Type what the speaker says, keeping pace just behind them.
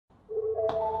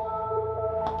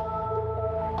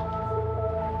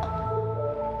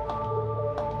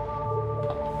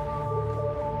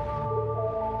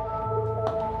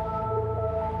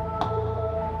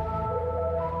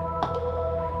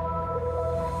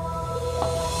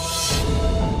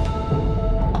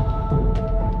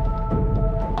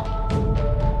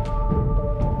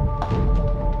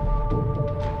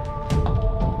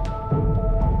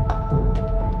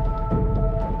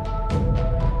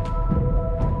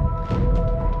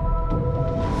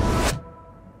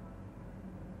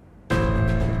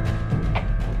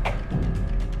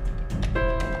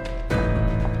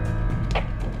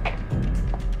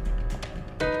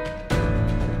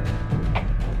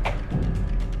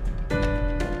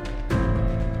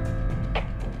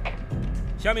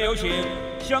下面有请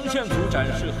镶嵌组展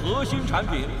示核心产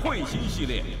品慧心系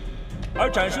列，而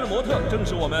展示的模特正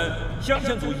是我们镶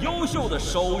嵌组优秀的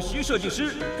首席设计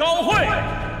师高慧。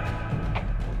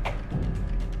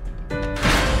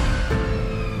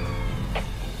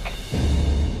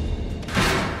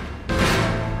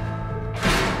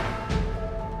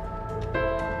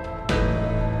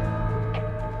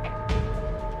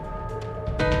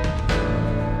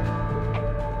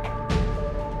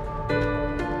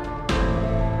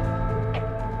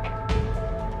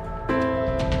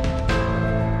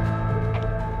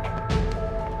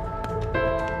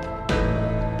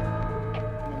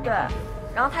对，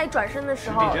然后他一转身的时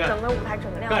候，整个舞台整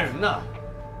个亮。干什么呢？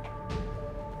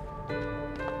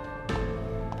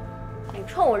你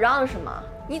冲我嚷嚷什么？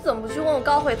你怎么不去问问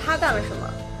高慧她干了什么？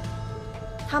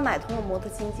她买通了模特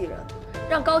经纪人，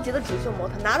让高洁的主秀模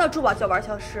特拿到珠宝就玩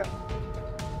消失。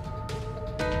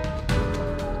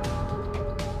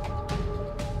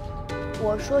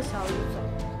我说小雨总，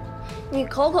你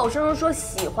口口声声说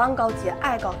喜欢高洁、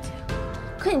爱高洁，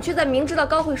可你却在明知道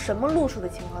高慧什么路数的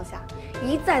情况下，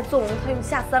一再纵容她用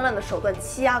下三滥的手段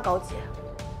欺压高洁。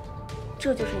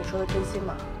这就是你说的真心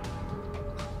吗？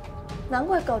难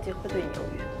怪高洁会对你犹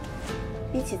豫。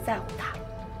比起在乎她，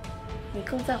你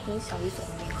更在乎你小雨总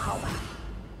的名号吧？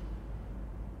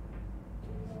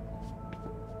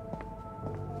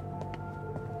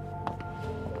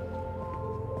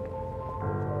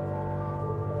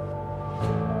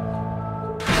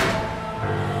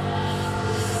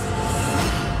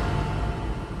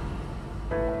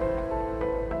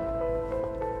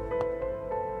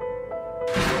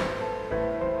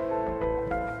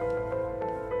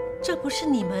这不是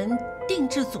你们定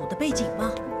制组的背景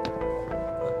吗？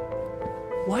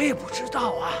我也不知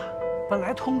道啊，本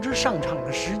来通知上场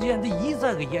的时间，这一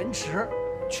再个延迟，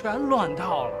全乱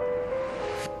套了。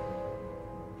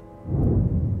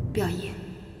表姨，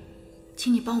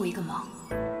请你帮我一个忙。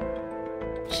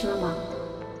什么忙？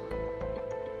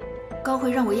高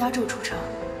慧让我压轴出场，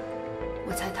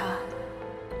我猜她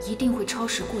一定会超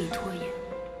时故意拖延，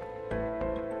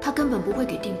她根本不会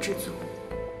给定制组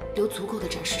留足够的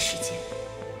展示时间。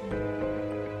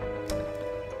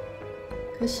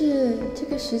可是这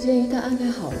个时间一旦安排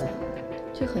好了，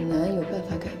就很难有办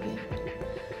法改变。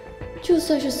就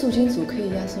算是素金组可以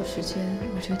压缩时间，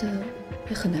我觉得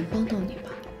也很难帮到你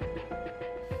吧。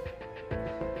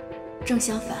正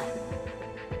相反，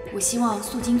我希望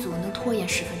素金组能拖延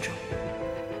10分钟。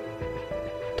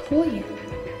拖延？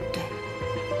对，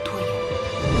拖延。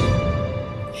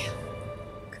哎呀，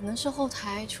可能是后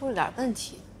台出了点问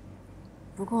题。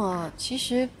不过其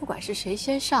实不管是谁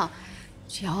先上，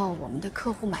只要我们的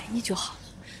客户满意就好了。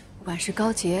不管是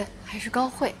高洁还是高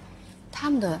慧，他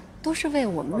们的都是为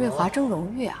我们瑞华争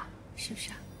荣誉啊，是不是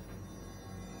啊？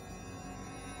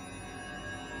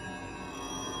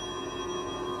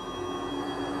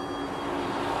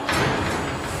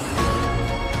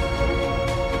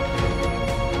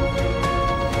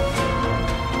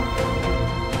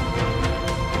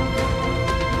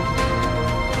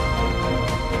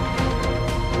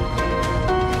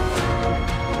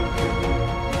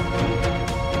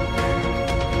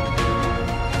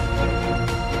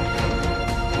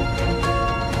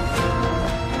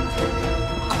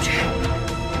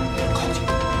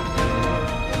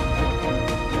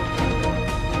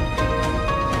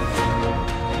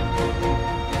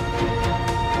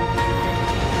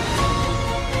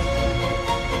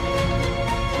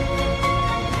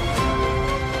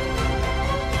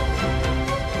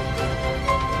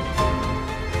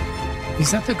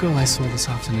 Is that the girl I saw this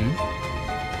afternoon?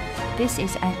 This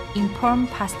is an important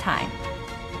pastime.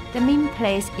 The main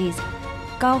place is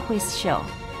Gao Hui's show.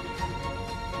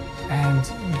 And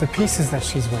the pieces that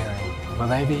she's wearing, will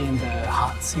they be in the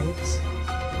heart seals?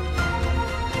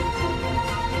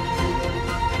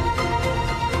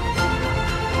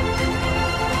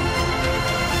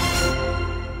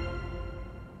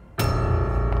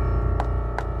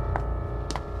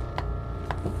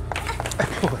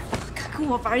 Hey, 跟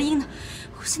我玩阴呢！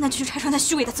我现在就去拆穿他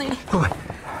虚伪的嘴脸。慧慧，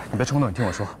你别冲动，你听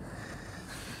我说。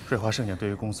瑞华盛典对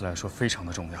于公司来说非常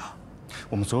的重要，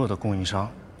我们所有的供应商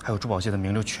还有珠宝界的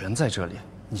名流全在这里。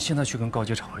你现在去跟高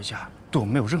姐吵一架，对我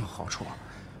们没有任何好处，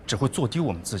只会做低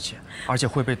我们自己，而且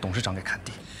会被董事长给看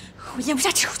低。我咽不下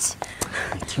这口气。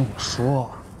你听我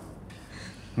说，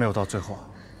没有到最后，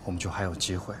我们就还有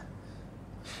机会。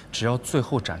只要最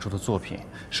后展出的作品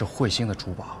是慧心的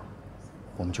珠宝，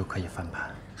我们就可以翻盘。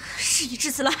事已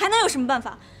至此了，还能有什么办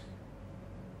法？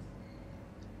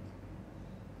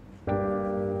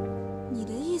你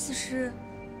的意思是？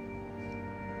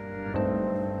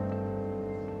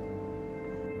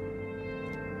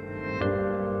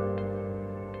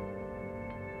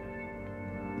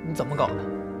你怎么搞的？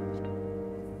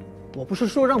我不是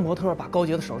说让模特把高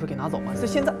洁的首饰给拿走吗？这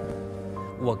现在，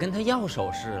我跟他要首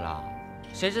饰了，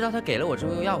谁知道他给了我之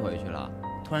后又要回去了，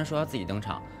突然说要自己登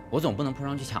场，我总不能扑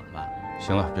上去抢吧？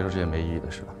行了，别说这些没意义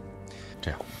的事了。这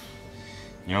样，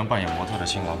你让扮演模特的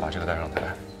新郎把这个带上台，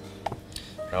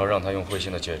然后让他用慧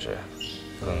心的戒指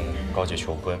跟高洁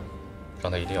求婚，让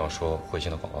他一定要说慧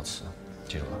心的广告词，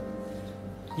记住了。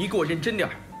你给我认真点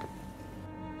儿。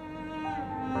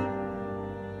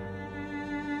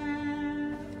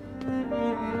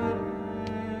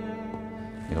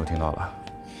你都听到了，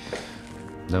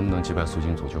能不能击败苏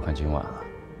金组就看今晚了。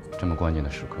这么关键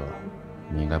的时刻，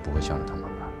你应该不会向着他们吧？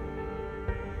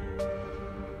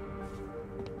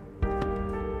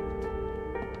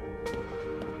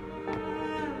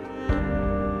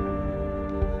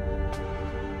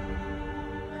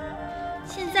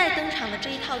现在登场的这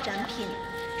一套展品，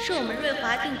是我们瑞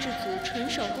华定制组纯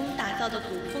手工打造的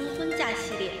古风婚嫁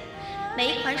系列，每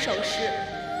一款首饰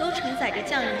都承载着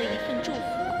匠人的一份祝福。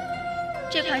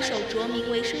这款手镯名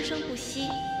为“生生不息”，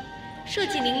设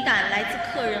计灵感来自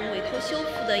客人委托修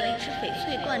复的一只翡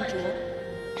翠缎镯。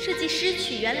设计师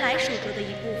取原来手镯的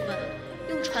一部分，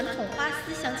用传统花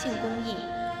丝镶嵌工艺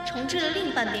重置了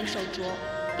另半边手镯，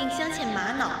并镶嵌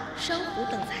玛瑙、珊瑚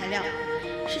等材料，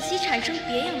使其产生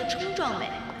别样的冲撞美。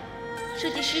设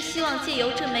计师希望借由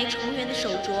这枚重圆的手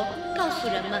镯，告诉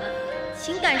人们，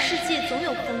情感世界总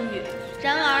有风雨，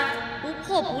然而不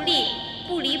破不立，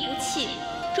不离不弃，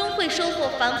终会收获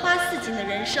繁花似锦的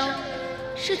人生。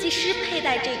设计师佩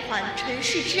戴这款尘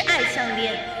世之爱项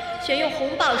链，选用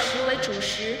红宝石为主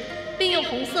石，并用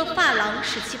红色珐琅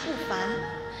使其不凡。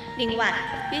另外，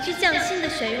别具匠心地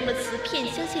选用了瓷片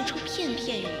镶嵌出片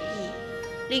片羽翼，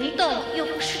灵动又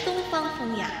不失东方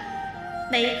风雅。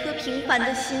每一颗平凡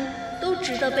的心都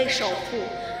值得被守护，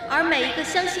而每一个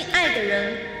相信爱的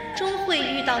人，终会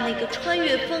遇到那个穿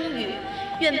越风雨，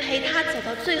愿陪他走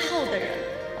到最后的人。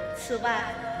此外，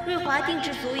瑞华定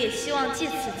制组也希望借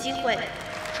此机会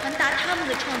传达他们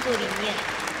的创作理念：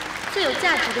最有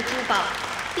价值的珠宝，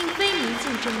并非明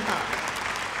镜珍宝，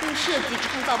用设计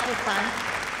创造不凡，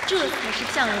这才是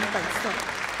匠人本色。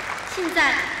现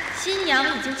在，新娘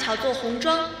已经巧做红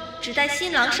妆，只待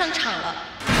新郎上场了。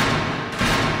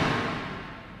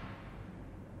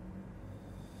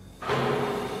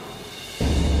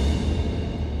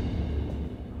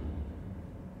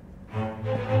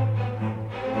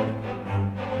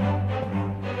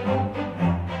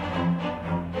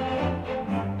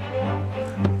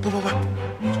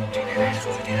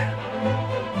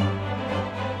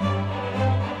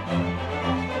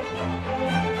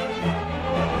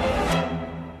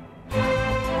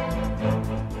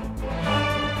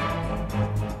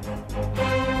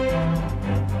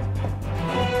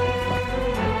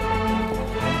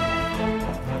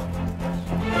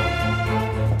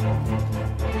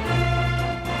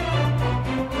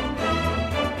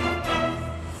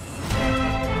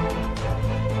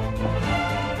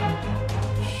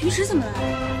于池怎么来了？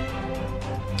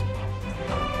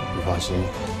你放心，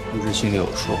于池心里有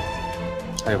数，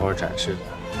他一会儿展示的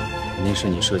肯定是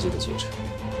你设计的戒指。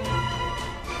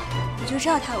我就知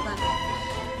道他有办法，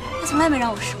他从来没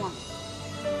让我失望。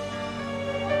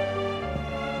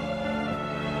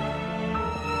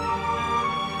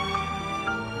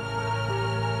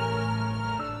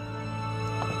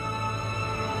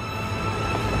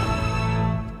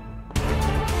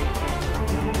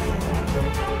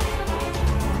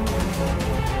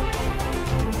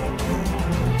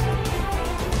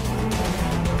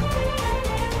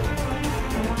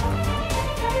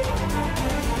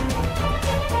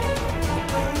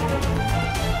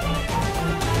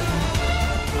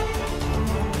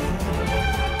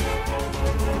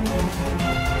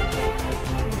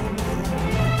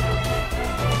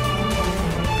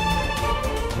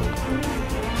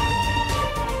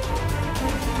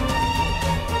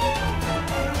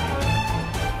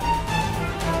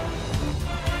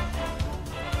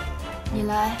你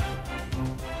来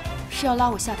是要拉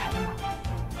我下台的吗？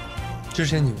之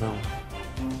前你问我，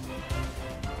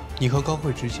你和高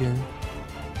慧之间，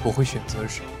我会选择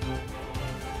谁？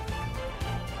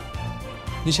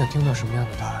你想听到什么样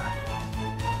的答案？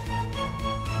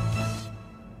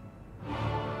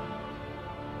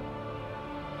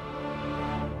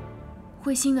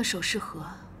慧心的首饰盒，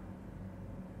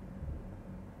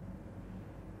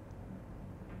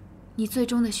你最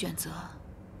终的选择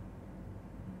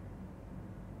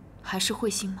还是慧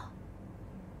心吗？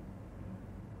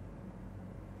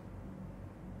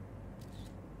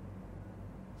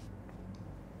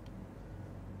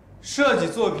设计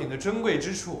作品的珍贵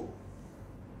之处，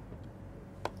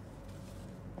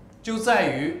就在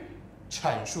于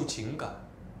阐述情感。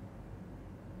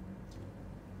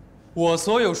我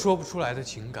所有说不出来的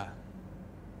情感，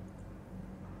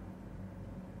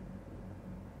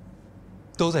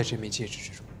都在这枚戒指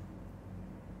之中。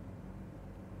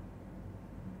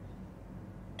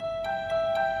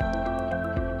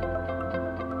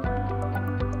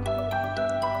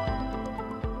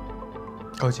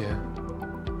高洁，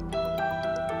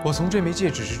我从这枚戒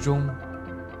指之中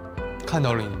看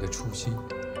到了你的初心，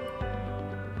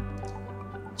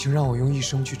请让我用一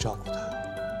生去照顾它。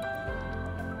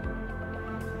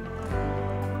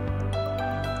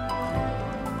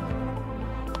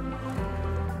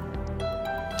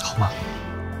好吗？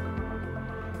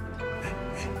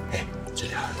哎，这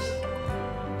点儿。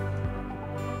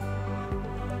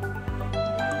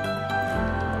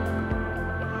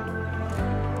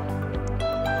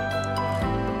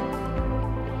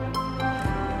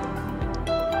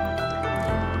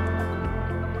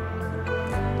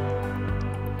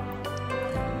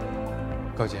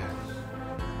高洁，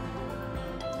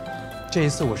这一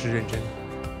次我是认真的，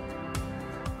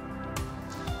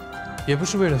也不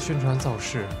是为了宣传造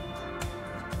势，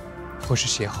或是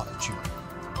写好的剧本。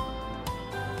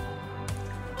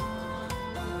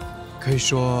可以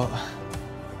说，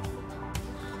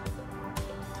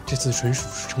这次纯属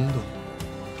是冲动，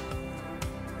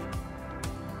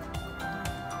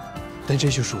但这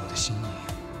就是我的心意。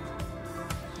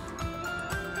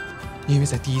因为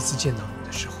在第一次见到你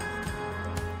的时候，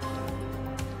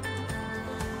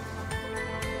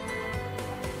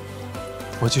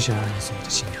我就想让你做我的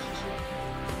新娘了。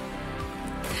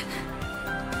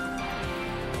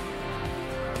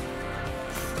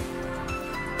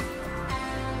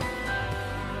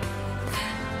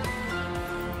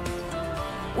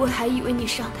我还以为你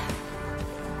上台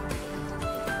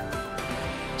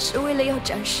是为了要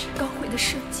展示高慧的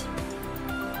设计，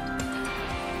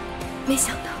没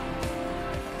想到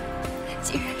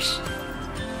竟然是……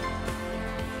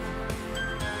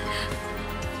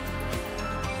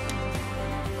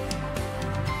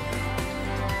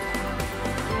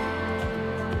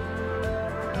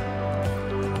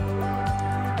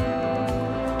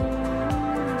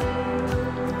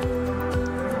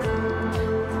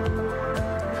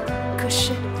可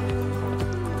是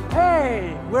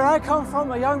Hey, where I come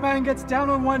from, a young man gets down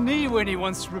on one knee when he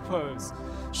wants to propose.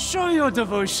 Show your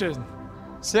devotion.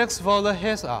 Thanks for the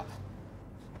heads up.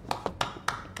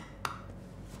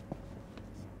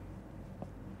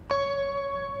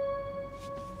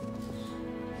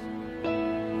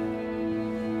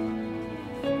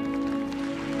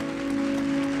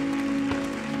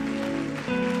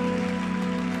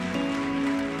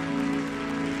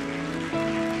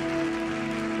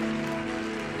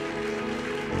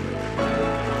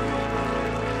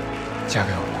 嫁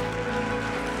给我吧。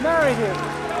Marry him.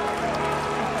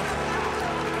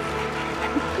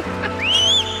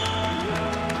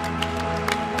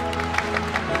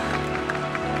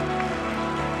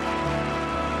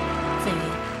 子瑜，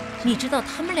你知道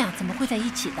他们俩怎么会在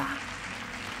一起的？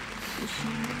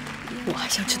我还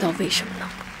想知道为什么呢？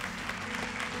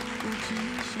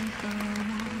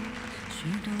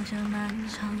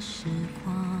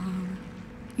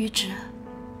于芷，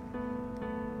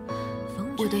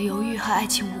我的犹豫和爱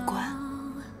情无关，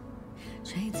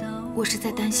我是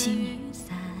在担心你。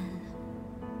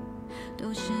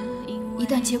一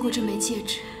旦接过这枚戒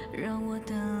指，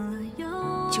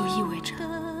就意味着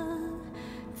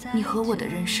你和我的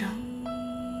人生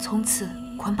从此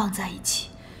捆绑在一起，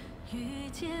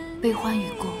悲欢与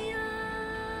共，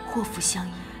祸福相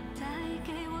依。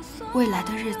未来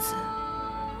的日子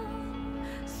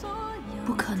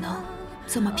不可能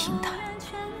这么平坦，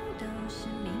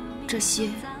这些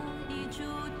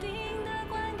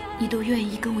你都愿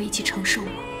意跟我一起承受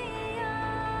吗？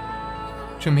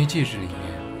这枚戒指里面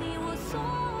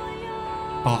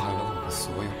包含了我们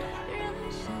所有的爱，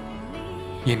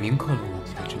也铭刻了我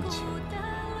们的真情，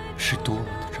是多么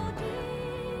的珍贵。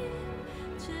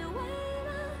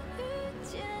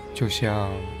就像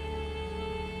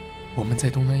我们在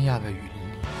东南亚的雨林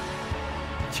里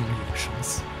经历了生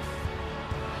死，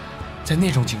在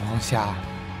那种情况下，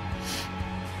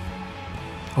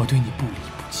我对你不离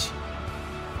不弃，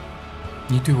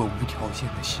你对我无条件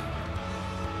的信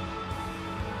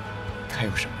任，还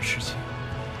有什么事情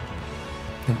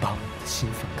能把我们的心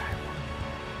分开吗？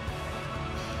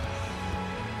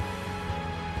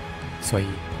所以，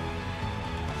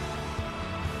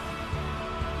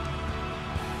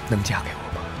能嫁给我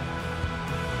吗？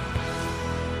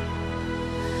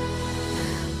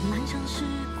漫长时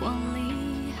光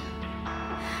里，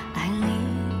爱离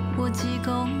我几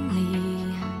公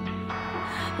里，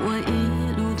我一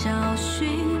路找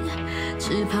寻，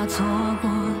只怕错过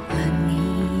了你。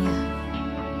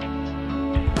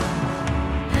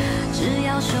只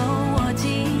要手握紧，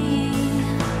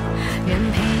任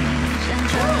凭山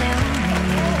川流离，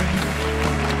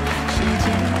时间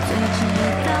最知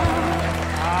道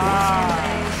我从悲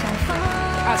伤放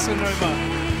弃。Casanova,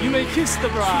 you may kiss the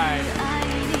bride.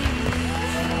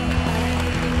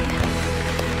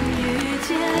 遇见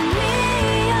你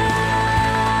呀，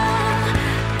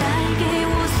带给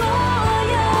我所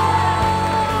有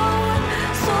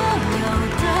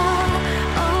的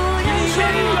偶然坠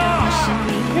落，是命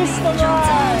运中早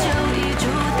就已注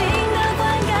定的灌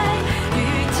溉。遇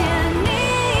见你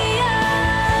呀，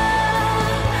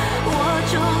我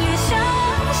终于相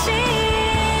信，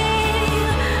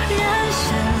人生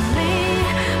里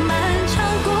漫长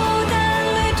孤单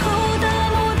旅途的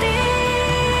目的，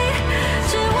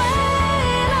只为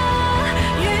了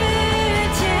遇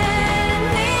见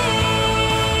你。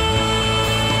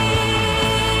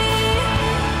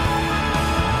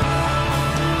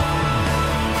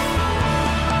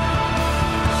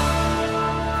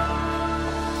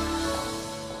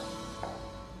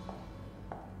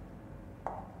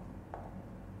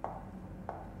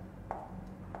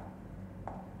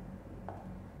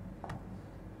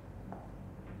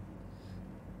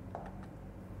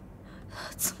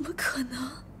怎么可能？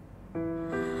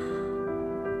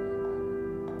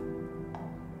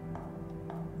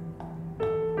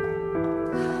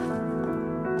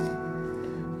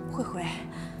慧慧，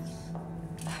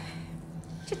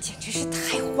这简直是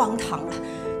太荒唐了，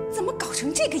怎么搞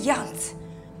成这个样子？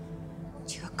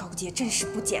这个高洁真是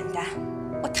不简单，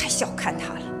我太小看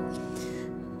她了。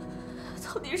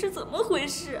到底是怎么回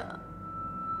事啊？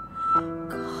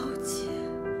高洁，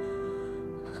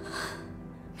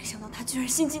没想到他居然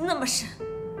心机那么深，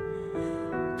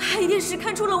他一定是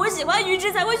看出了我喜欢于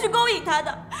之才会去勾引他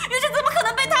的，于之怎么可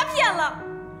能被他骗了？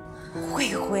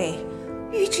慧慧，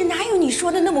于之哪有你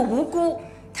说的那么无辜？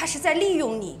他是在利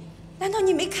用你，难道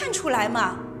你没看出来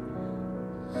吗？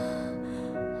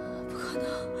不可能，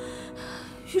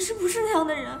于之不是那样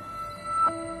的人，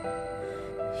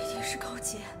一定是高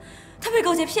洁，他被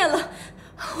高洁骗了。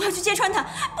我要去揭穿他，不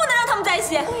能让他们在一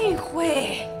起。慧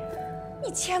慧，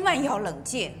你千万要冷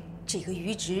静。这个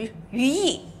于直、于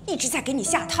毅一直在给你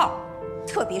下套，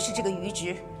特别是这个于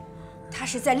直，他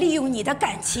是在利用你的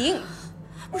感情。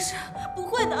不是，不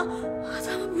会的，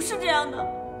他们不是这样的，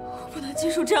我不能接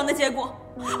受这样的结果，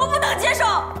我不能接受。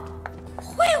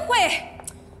慧慧，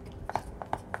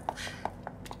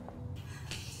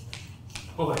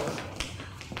慧慧，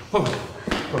慧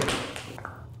慧，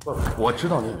慧慧，我知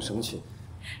道你很生气。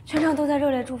全场都在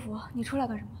热烈祝福，你出来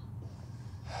干什么？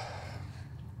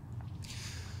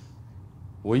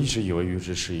我一直以为于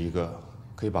之是一个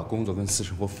可以把工作跟私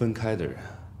生活分开的人，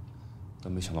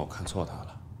但没想到我看错他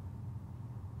了。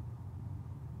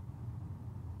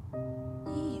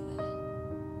你以为？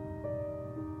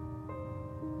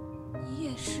你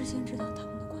也事先知道他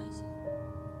们的关系？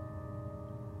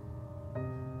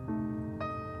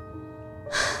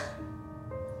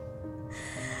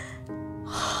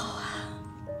好啊，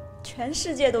全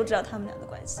世界都知道他们俩的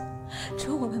关系，只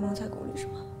有我被蒙在鼓里是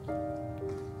吗？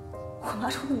我妈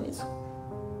说的没错，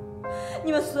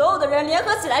你们所有的人联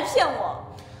合起来骗我。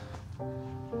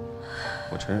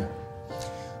我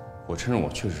承认我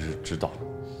确实是知道，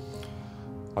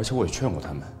而且我也劝过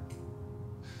他们，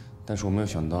但是我没有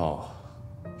想到，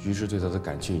于之对他的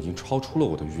感情已经超出了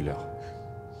我的预料。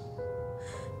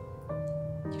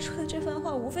你说的这番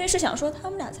话，无非是想说他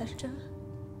们俩才是真爱。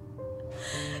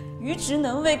于直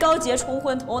能为高洁冲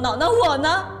昏头脑，那我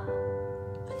呢？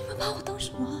你们把我当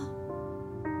什么啊？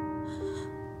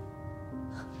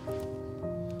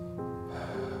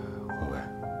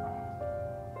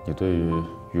你对于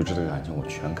于之的感情，我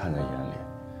全看在眼里。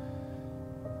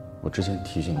我之前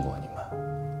提醒过你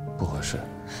们，不合适。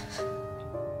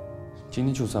今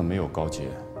天就算没有高洁，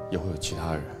也会有其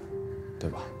他人，对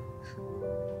吧？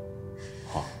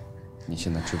好，你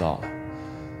现在知道了，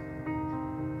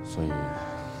所以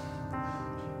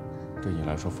对你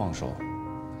来说，放手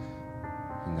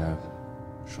应该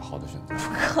是好的选择。不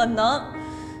可能，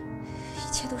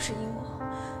一切都是阴谋。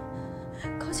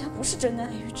高洁不是真的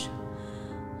爱于之。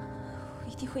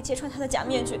定会揭穿他的假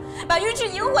面具，把玉质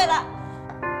赢回来。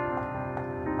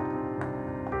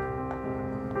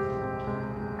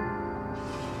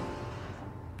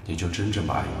你就真这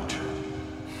么爱玉质？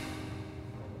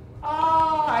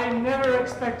 I never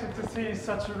expected to see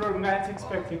such a romantic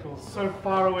spectacle so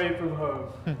far away from home.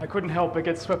 I couldn't help but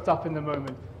get swept up in the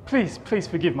moment. Please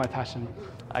forgive my passion.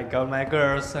 I got my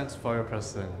girls, thanks for your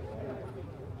present.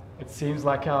 It seems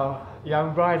like our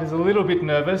young bride is a little bit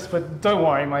nervous, but don't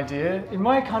worry, my dear. In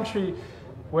my country,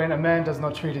 when a man does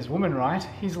not treat his woman right,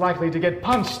 he's likely to get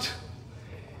punched.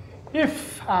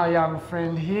 If our young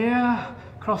friend here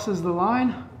crosses the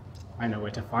line, I know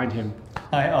where to find him.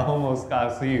 I almost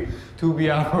asked you to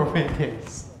be our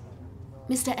witness.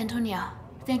 Mr. Antonio,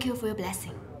 thank you for your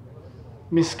blessing.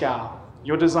 Miss Gao,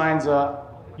 your designs are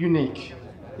unique,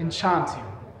 enchanting,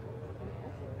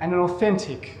 and an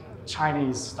authentic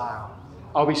Chinese style.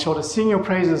 I'll be sure to sing your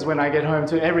praises when I get home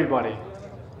to everybody.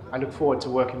 I look forward to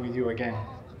working with you again.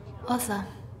 Awesome.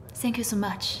 Thank you so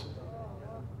much.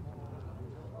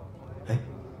 哎，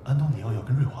安东尼奥要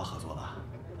跟瑞华合作了。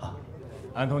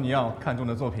 安东尼奥看中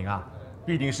的作品啊，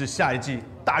必定是下一季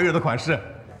大热的款式，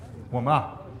我们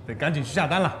啊得赶紧去下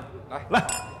单了。来，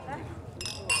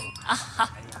啊好，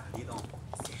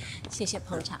谢谢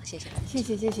捧场，谢谢，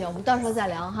谢谢，我们到时候再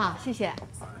聊哈，谢谢。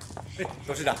哎，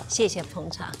董事长，谢谢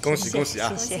捧场，恭喜恭喜啊！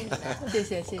谢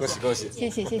谢，恭喜，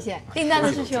谢谢，订单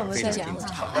的事情我们再聊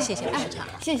哈，谢谢捧场，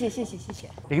谢谢。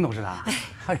林董事长，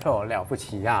哎呦了不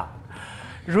起呀！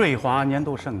瑞华年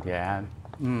度盛典。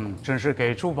 真是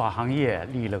给珠宝行业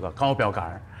立了个高标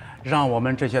杆，让我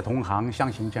们这些同行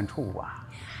相形见绌啊！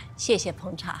谢谢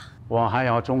捧场。我还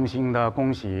要衷心的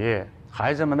恭喜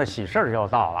孩子们的喜事儿要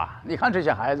到了，你看这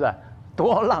些孩子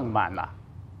多浪漫呐！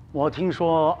我听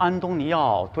说安东尼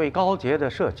奥对高洁的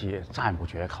设计赞不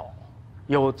绝口，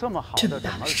有这么好的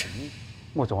准儿媳，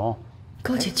穆总，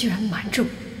高洁居然瞒着我，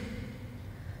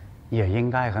也应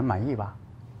该很满意吧？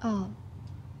哦，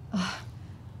啊。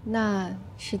 那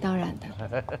是当然的。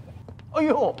哎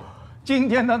呦，今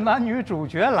天的男女主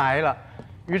角来了，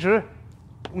于直，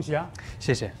恭喜啊！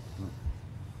谢谢。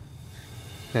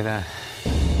奶奶，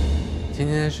今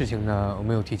天的事情呢，我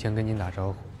没有提前跟您打招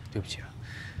呼，对不起啊，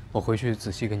我回去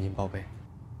仔细跟您报备。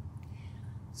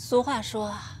俗话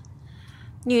说，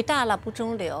女大了不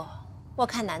中留，我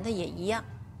看男的也一样。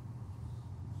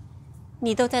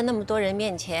你都在那么多人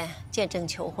面前见证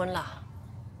求婚了，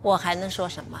我还能说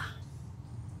什么？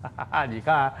 你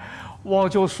看，我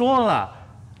就说了，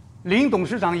林董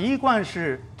事长一贯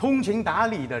是通情达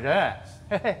理的人，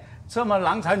嘿嘿，这么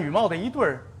郎才女貌的一对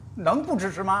儿，能不支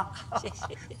持吗？谢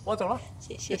谢，我走了。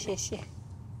谢谢。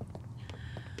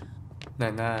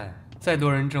奶奶，再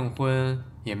多人证婚，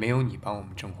也没有你帮我们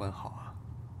证婚好啊。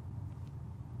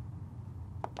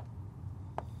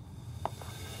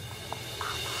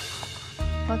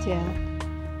高姐，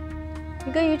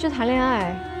你跟于之谈恋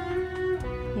爱。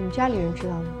 你们家里人知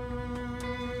道吗？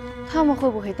他们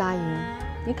会不会答应？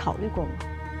你考虑过吗？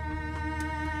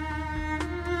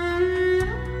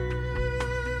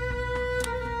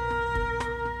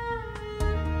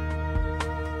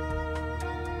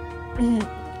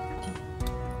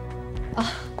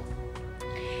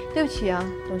对不起啊，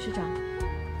董事长，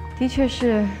的确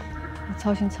是我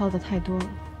操心操的太多了。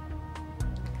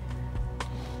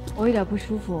我有点不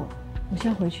舒服，我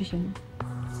先回去行吗？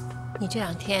你这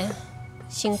2天。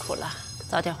 辛苦了，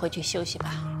早点回去休息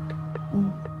吧。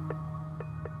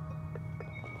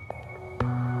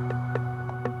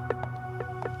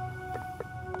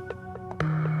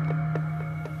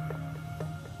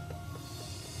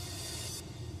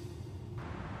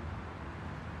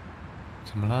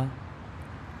怎么了？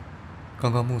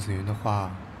刚刚穆子云的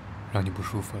话让你不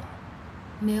舒服了？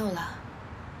没有了，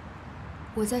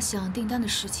我在想订单的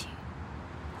事情，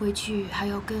回去还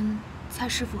要跟蔡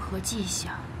师傅合计一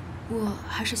下。 我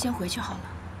还是先回去好了。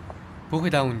不会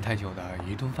耽误你太久的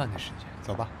，1顿饭的时间，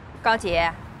走吧。高洁，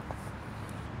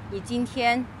你今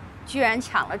天居然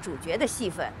抢了主角的戏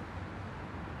份，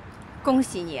恭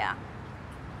喜你啊！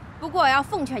不过我要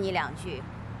奉劝你2句，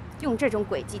用这种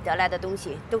诡计得来的东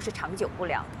西都是长久不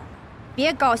了的，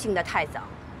别高兴得太早。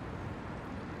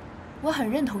我很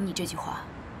认同你这句话，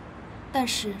但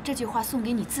是这句话送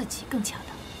给你自己更恰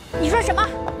当。你说什么？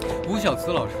吴小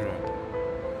慈老师。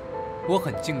 我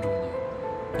很敬重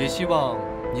您，也希望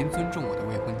您尊重我的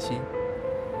未婚妻。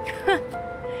哼，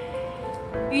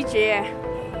于直，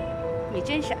你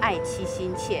真是爱妻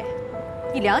心切。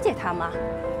你了解他吗？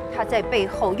他在背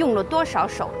后用了多少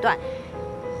手段，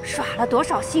耍了多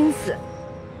少心思。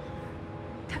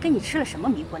他给你吃了什么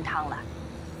迷魂汤了？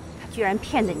他居然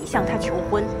骗得你向他求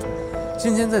婚。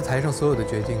今天在台上所有的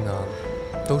决定呢，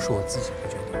都是我自己的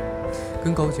决定，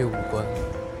跟高洁无关。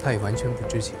他也完全不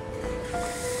知情。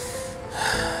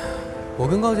我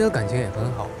跟高洁的感情也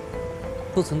很好，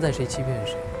不存在谁欺骗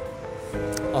谁。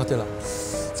哦，对了，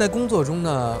在工作中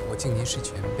呢，我敬您是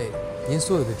前辈，您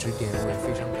所有的指点我也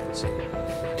非常感谢。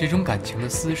这种感情的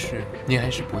私事，您还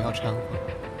是不要掺和。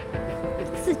你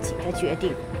自己的决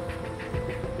定。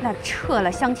那撤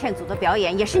了镶嵌组的表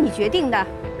演也是你决定的。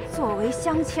作为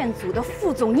镶嵌组的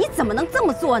副总，你怎么能这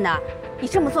么做呢？你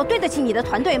这么做对得起你的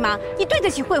团队吗？你对得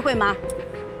起慧慧吗？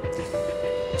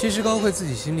其实高慧自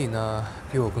己心里呢，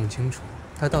比我更清楚，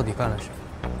她到底干了什么，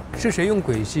是谁用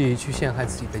诡计去陷害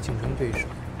自己的竞争对手。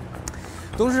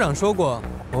董事长说过，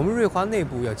我们瑞华内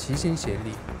部要齐心协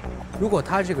力。如果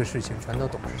他这个事情传到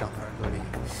董事长的耳朵里，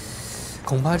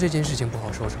恐怕这件事情不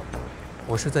好收场。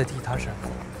我是在替他善后。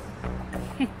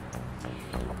哼，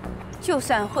就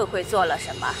算慧慧做了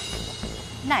什么，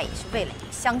那也是为了你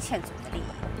镶嵌组的利益。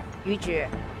于之，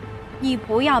你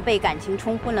不要被感情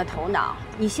冲昏了头脑。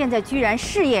你现在居然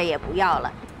事业也不要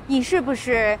了，你是不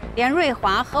是连瑞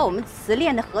华和我们瓷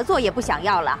炼的合作也不想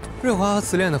要了？瑞华和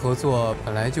瓷炼的合作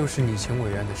本来就是你请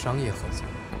委员的商业合作，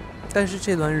但是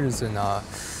这段日子呢，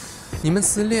你们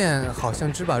瓷炼好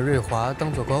像只把瑞华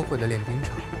当作高慧的练兵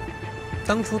场，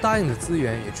当初答应的资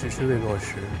源也迟迟未落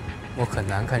实，我很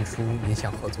难看出你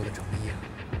想合作的诚意啊。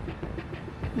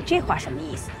你这话什么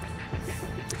意思？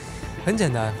很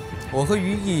简单，我和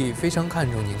于毅非常看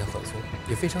重您的合作，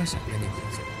也非常想跟您合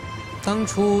作。当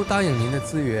初答应您的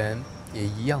资源也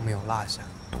一样没有落下，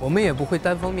我们也不会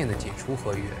单方面的解除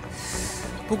合约。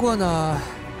不过呢，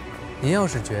您要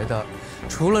是觉得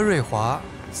除了瑞华，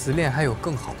瓷炼还有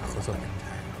更好的合作平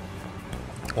台，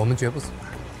我们绝不阻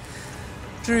拦。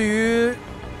至于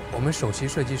我们首席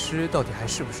设计师到底还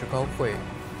是不是高慧，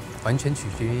完全取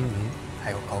决于您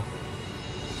还有高慧。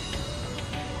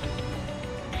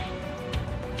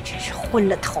真是昏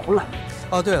了头了。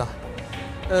哦，对了，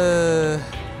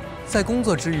在工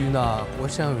作之余呢，我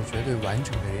想有绝对完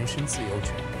整的人身自由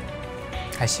权，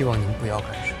还希望您不要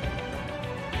干涉。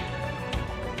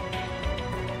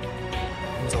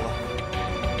我们走吧。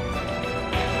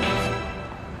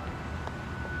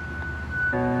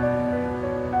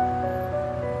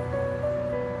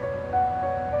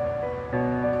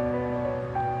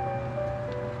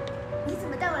你怎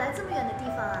么带我来这么远的地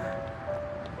方啊？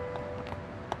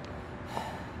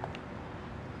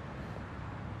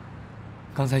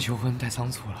刚才求婚太仓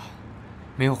促了，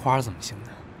没有花怎么行呢？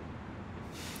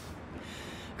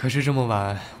可是这么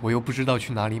晚，我又不知道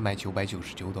去哪里买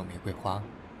999朵玫瑰花，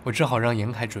我只好让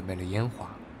严凯准备了烟花，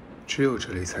只有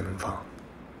这里才能放，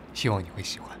希望你会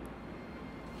喜欢。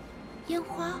烟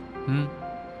花？嗯。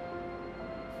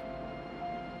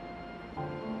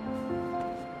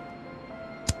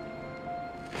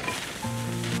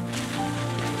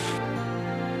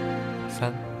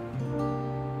3、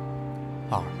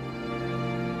2、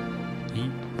1。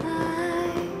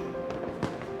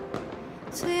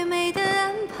最美的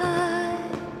安排，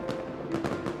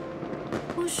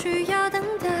不需要等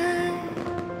待，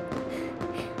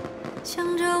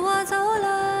向着我走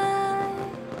来。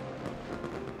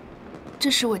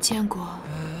这是我见过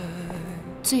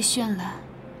最绚烂、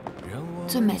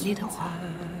最美丽的花。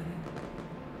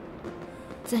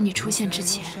在你出现之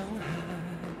前，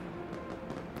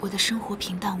我的生活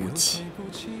平淡无奇。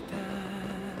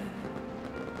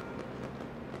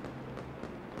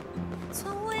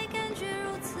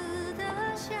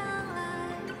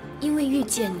因为遇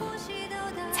见你，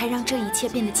才让这一切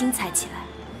变得精彩起来。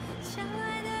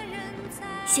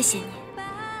谢谢你。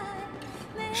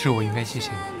是我应该谢谢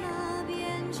你。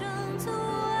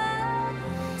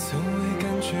从未感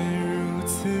觉如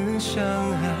此相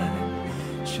爱，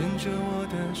牵着我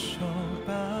的手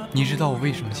吧。你知道我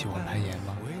为什么喜欢攀岩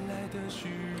吗？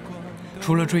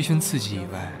除了追寻刺激以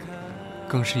外，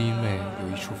更是因为有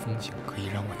一处风景可以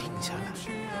让我停下来。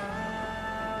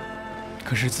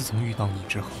可是自从遇到你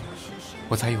之后，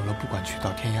我才有了不管去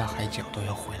到天涯海角都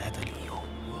要回来的理由。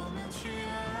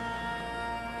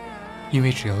因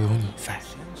为只要有你在，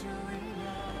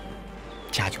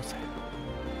家就在。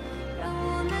让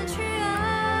我们去爱，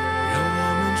让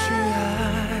我们去爱，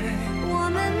我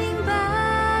们明白，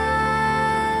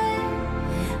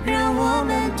让我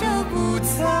们都不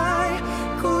再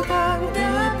孤单的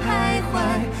徘徊，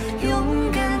勇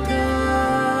敢的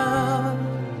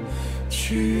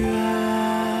去爱。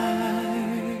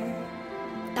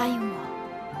答应我，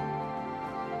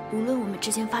无论我们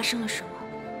之间发生了什么，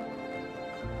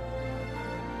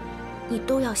你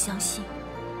都要相信，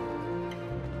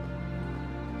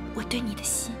我对你的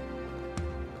心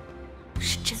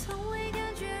是真的。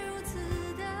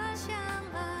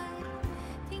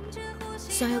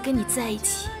想要跟你在一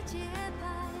起，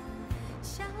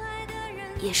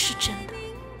也是真的。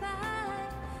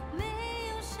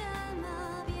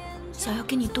想要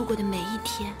跟你度过的每一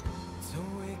天，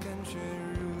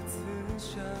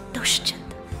都是真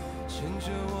的。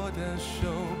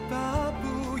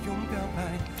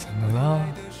怎么了？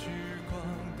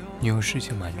你有事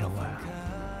情瞒着我呀？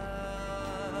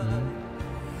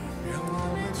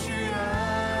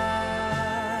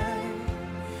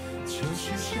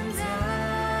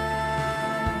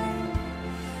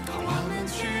好了。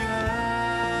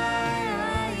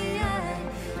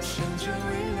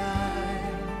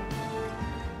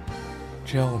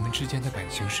只要我们之间的感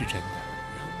情是真的，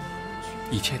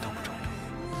一切都不重要。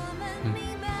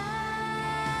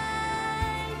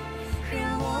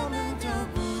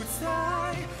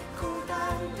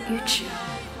于芷，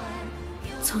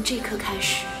从这一刻开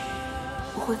始，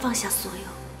我会放下所有，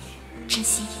真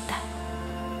心以待。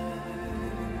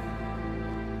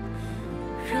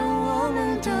让我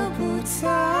们都不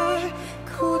再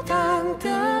孤单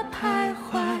的徘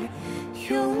徊，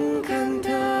勇敢的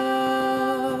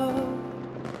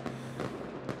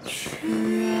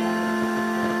去爱。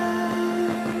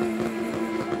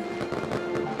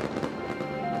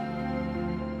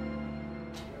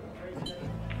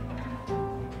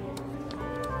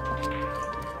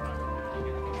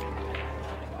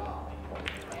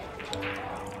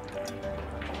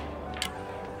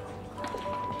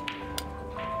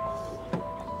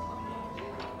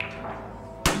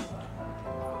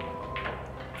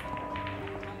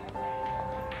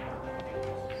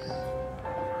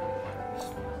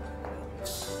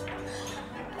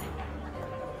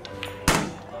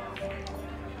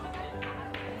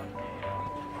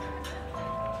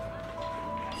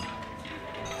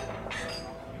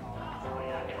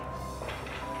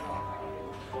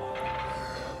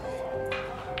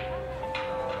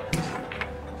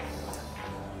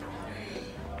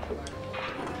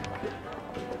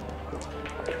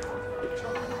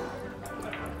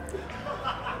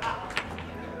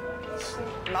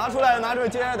拿出来，拿出来，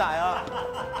接着打呀！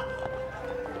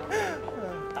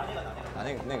打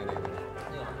那个。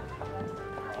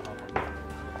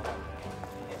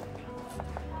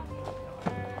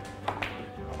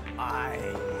哎呀，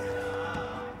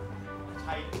猜。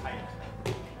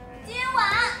今晚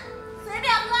随表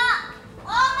哥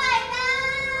 ，Oh my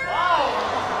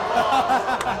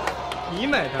god！ 你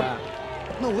买单？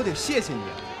那我得谢谢你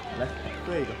啊！来，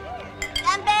喝一个。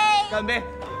干杯！干杯！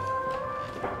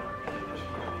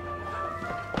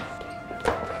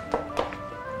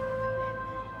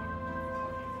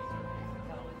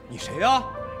你谁呀？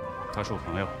他是我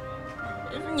朋友。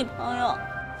也是你朋友，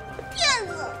骗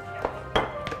子！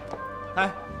哎，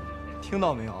听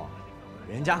到没有？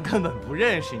人家根本不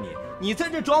认识你，你在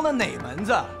这装的哪门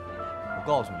子？我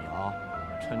告诉你啊，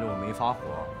趁着我没发火，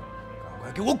赶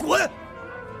快给我滚！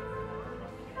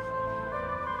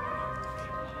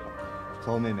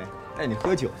走，妹妹，带你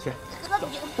喝酒去。喝酒。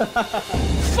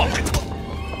放开他！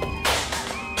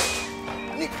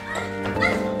你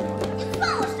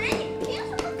放我谁？你凭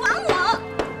什么管我？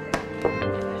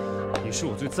你是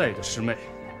我最在意的师妹，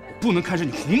我不能看着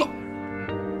你胡闹。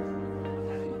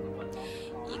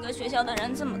一个学校的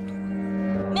人这么多，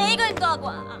每一个人都要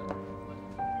管啊！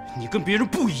你跟别人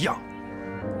不一样。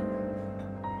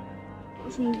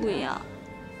有什么不一样？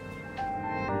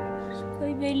是可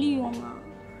以被利用吗？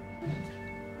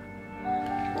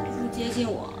不接近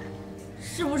我，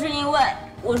是不是因为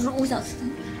我是吴小四的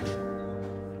女儿？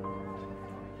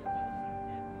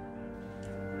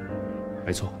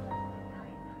没错。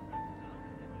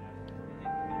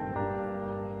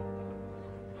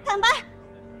坦白。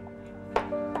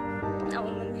那我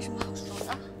们没什么好说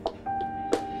的。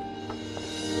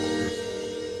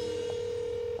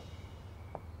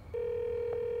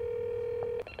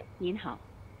您好，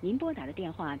您拨打的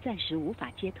电话暂时无法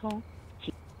接通，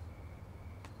请。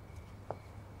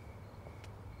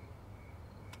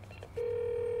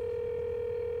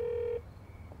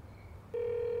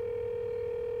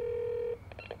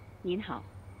您好，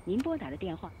您拨打的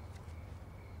电话。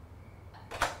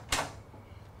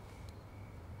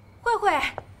慧慧，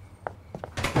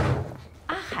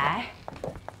阿海，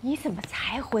你怎么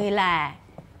才回来？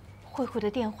慧慧的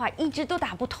电话一直都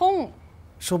打不通。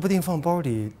说不定放包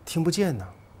里听不见呢。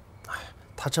哎，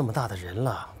他这么大的人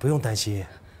了，不用担心。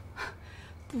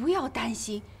不要担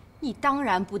心，你当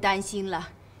然不担心了。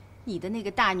你的那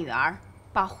个大女儿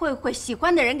把慧慧喜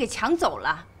欢的人给抢走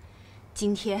了，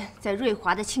今天在瑞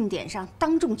华的庆典上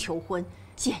当众求婚，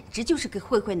简直就是给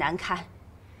慧慧难堪。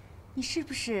你是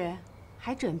不是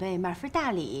还准备买份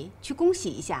大礼去恭喜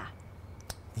一下？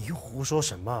你又胡说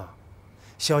什么？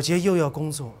小杰又要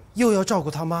工作，又要照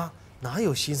顾他妈，哪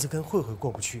有心思跟慧慧过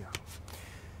不去啊？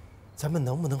咱们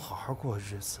能不能好好过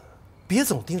日子？别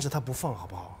总盯着他不放，好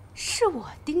不好？是我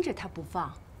盯着他不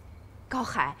放，高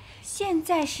海，现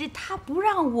在是他不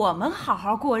让我们好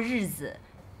好过日子。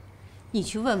你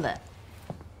去问问，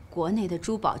国内的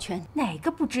珠宝圈哪个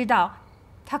不知道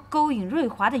他勾引瑞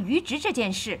华的余直这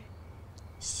件事？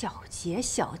小杰，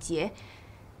小杰，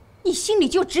你心里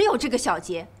就只有这个小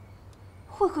杰，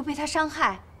慧慧被他伤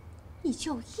害，你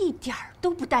就一点儿都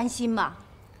不担心吗？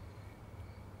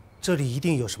这里一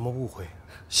定有什么误会，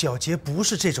小杰不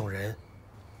是这种人。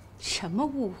什么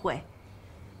误会？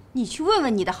你去问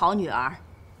问你的好女儿，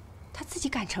她自己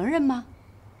敢承认吗？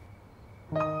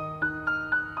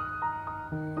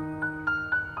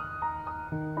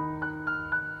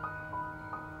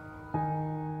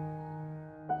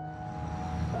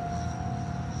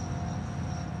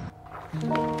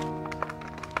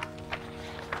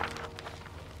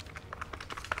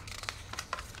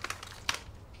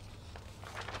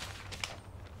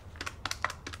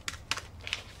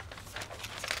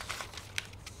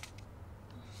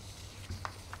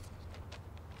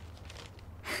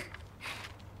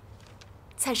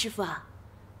蔡师傅啊，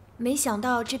没想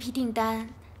到这批订单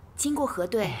经过核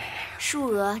对，数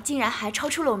额竟然还超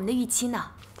出了我们的预期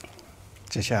呢。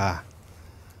这下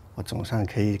我总算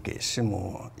可以给师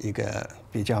母一个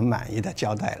比较满意的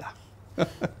交代了。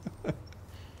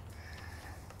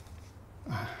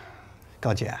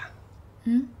高姐啊，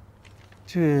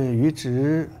这余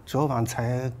直昨晚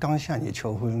才刚向你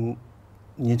求婚，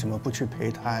你怎么不去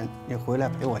陪他？你回来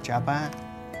陪我加班？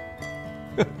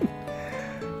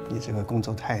你这个工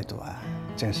作态度啊，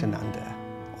真是难得。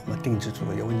我们定制组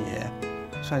有你，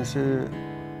算是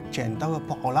捡到个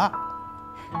宝了。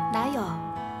哪有？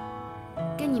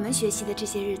跟你们学习的这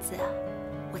些日子，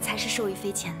我才是受益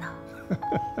匪浅呢。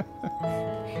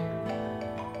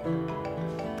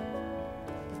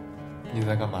你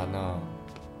在干嘛呢？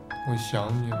我想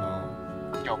你了。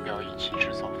要不要一起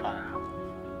吃早饭啊？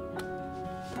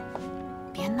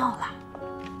别闹了，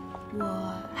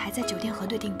我还在酒店核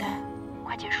对订单。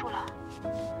快结束了，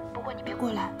不过你别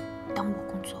过来耽误我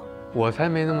工作。我才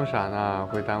没那么傻呢，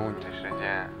会耽误你的时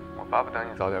间。我巴不得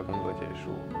你早点工作结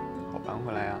束，好搬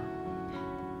回来呀。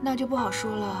那就不好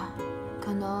说了，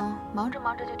可能忙着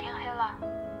忙着就天黑了，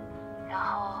然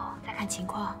后再看情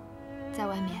况，在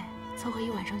外面凑合一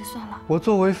晚上就算了。我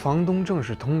作为房东正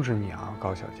式通知你啊，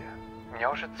高小姐，你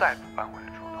要是再不搬回来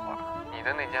住的话，你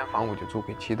的那间房我就租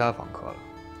给其他房客了。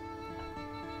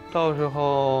到时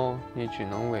候你只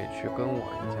能委屈跟我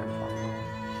一间房了。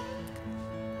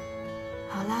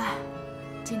好啦，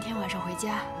今天晚上回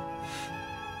家。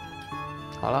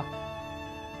好了，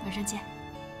晚上见。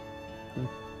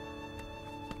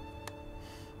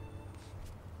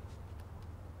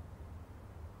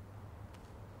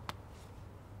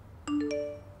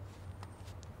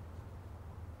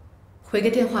回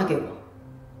个电话给我。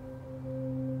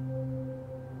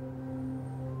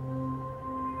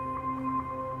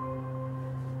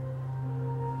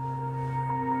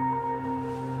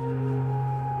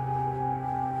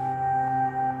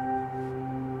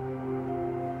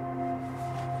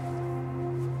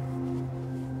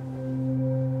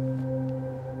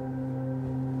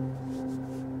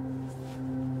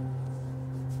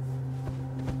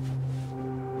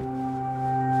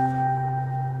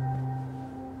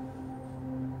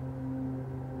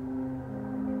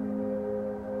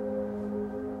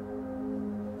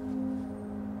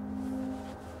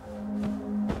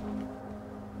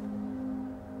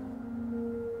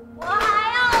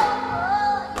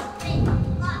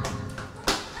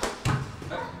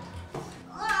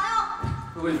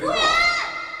慧慧，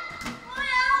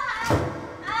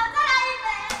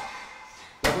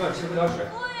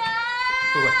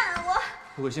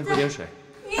先喝点水。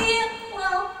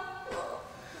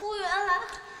服务员来，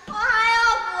我还要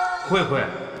喝。慧慧，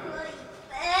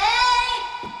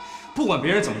不管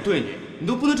别人怎么对你，你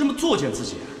都不能这么作践自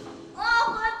己。我要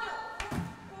喝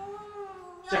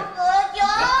酒，要喝酒，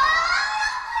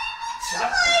起来，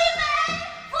喝一杯。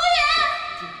服务员，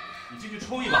你进去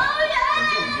冲一把。冷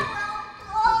静冷静，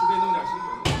我去给你弄点清酒。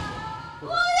服务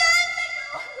员，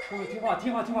慧慧，听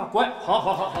话，乖，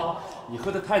好，你喝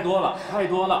的太多了。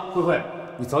慧慧，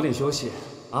你早点休息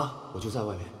啊，我就在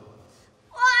外面。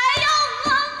我还要喝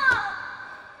吗？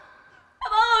他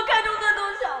把我看中的都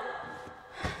小了，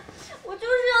我就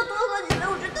是要多喝几杯，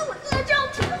我觉得我现在这样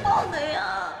挺好的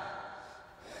呀。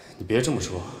你别这么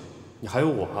说，你还有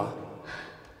我啊。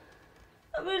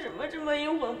他为什么这么阴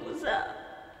魂不散？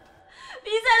比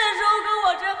赛的时候跟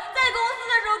我争，在公司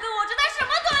的时候跟我争，他什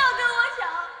么都要跟我抢，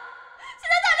现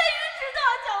在他连鱼池都要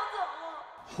抢走。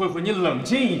慧慧，你冷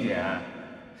静一点。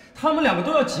他们两个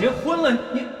都要结婚了，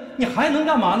你还能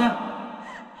干嘛呢？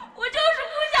我就是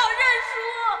不想认输。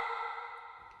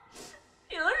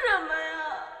凭什么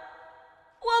呀？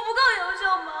我不够优秀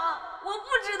吗？我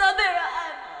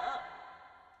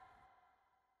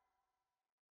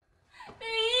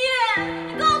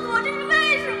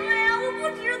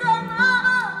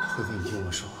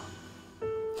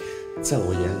在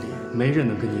我眼里，没人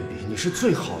能跟你比，你是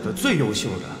最好的、最优秀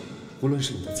的，无论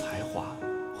是你的才华，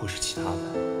或是其他的，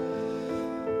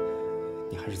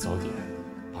你还是早点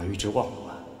把玉芝忘了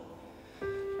吧。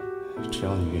只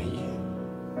要你愿意，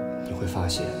你会发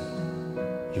现，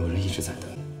有人一直在等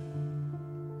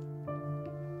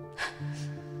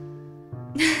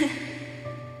你。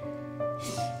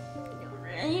有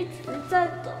人一直在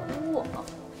等我，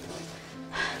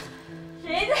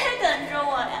谁在等着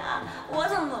我呀？我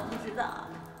怎么不知道啊？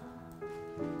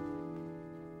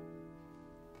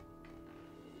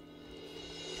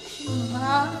是你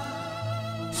吗？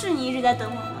是你一直在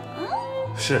等我吗？嗯？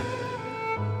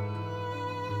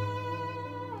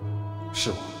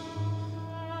是我，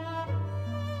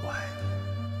我爱你，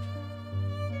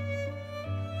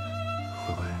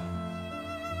慧慧，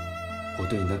我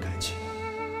对你的感情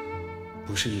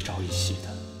不是一朝一夕的，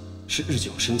是日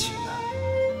久生情的。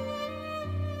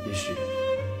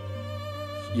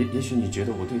也许你觉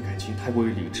得我对感情太过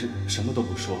于理智，什么都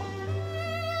不说。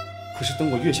可是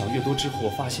等我越想越多之后，我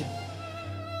发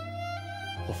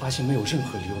现没有任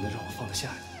何理由能让我放得下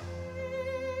你。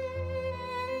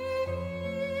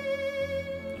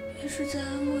别是在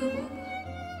安慰我吧？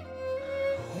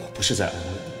我不是在安慰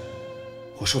你，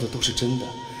我说的都是真的。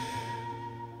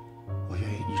我愿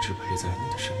意一直陪在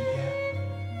你的身边，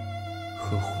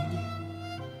呵护你，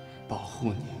保护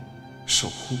你，守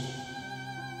护你，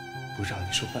不让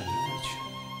你受半点委屈。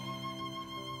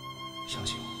相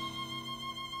信我。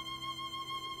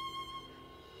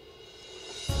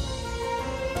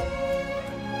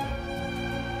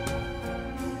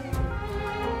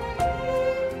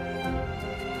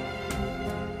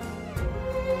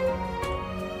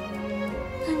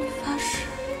那你发誓？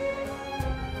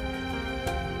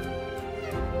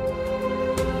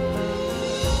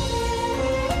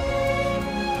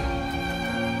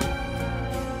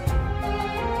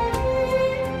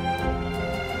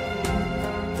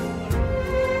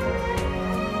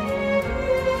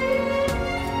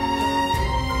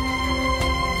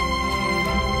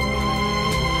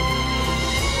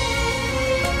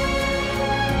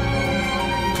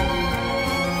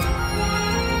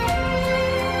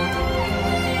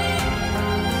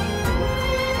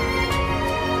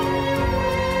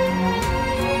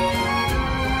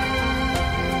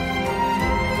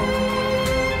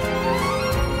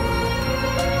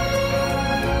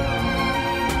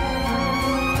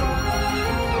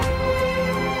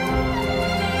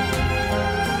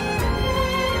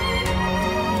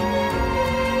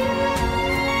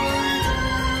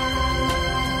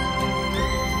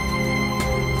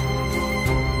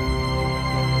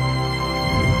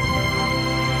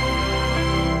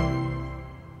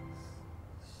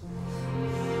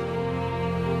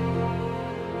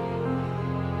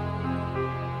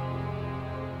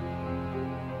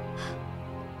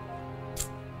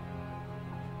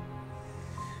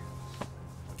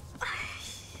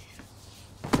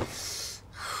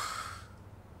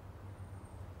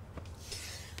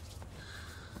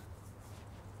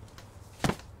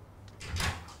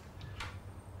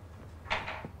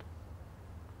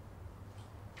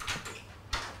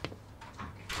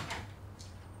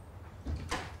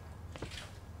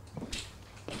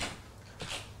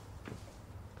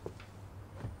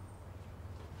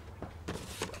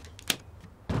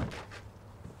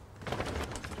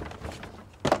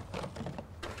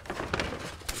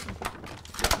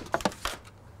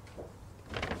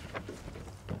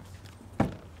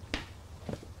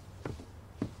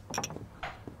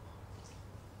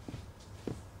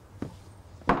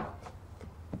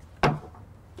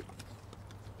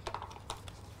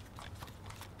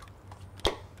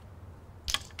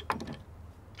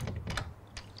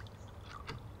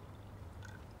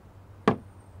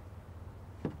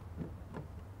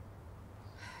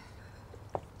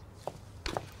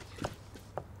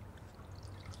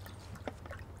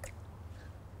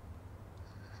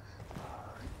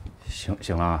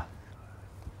行了啊，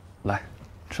来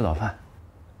吃早饭。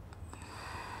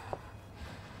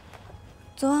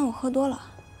昨晚我喝多了。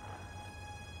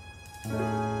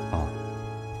哦，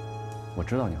我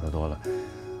知道你喝多了。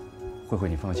慧慧，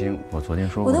你放心，我昨天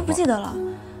说过。我都不记得了。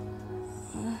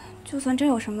就算真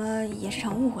有什么，也是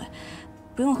场误会，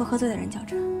不用和喝醉的人较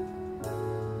真。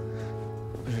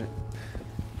不是，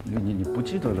你不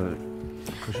记得了，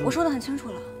可是我说的很清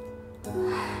楚了，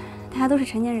大家都是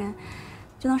成年人。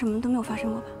就当什么都没有发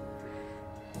生过吧。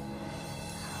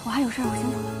我还有事儿，我先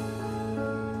走了。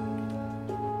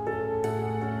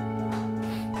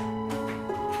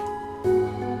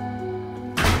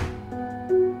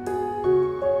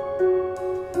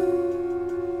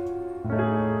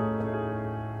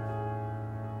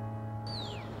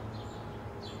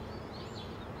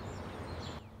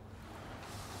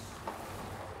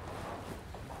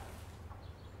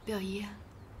表姨，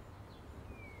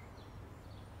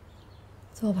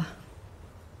坐吧。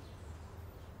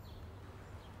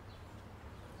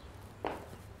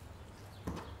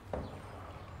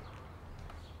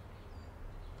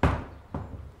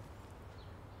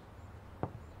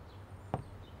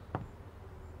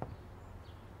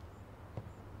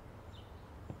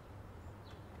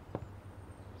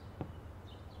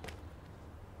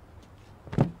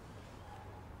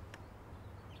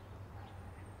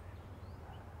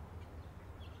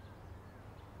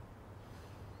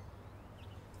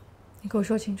你给我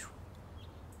说清楚，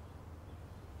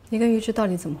你跟于之到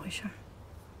底怎么回事？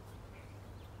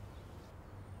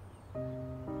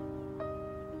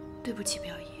对不起，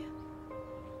表姨，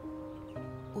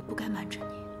我不该瞒着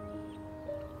你。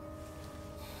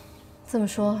这么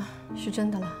说，是真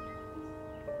的了？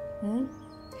嗯，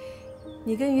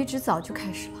你跟于之早就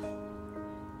开始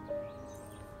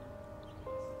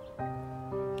了，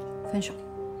分手，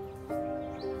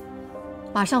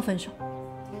马上分手，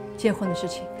结婚的事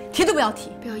情提都不要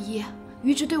提。表姨，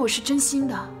于之对我是真心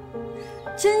的，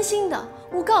真心的。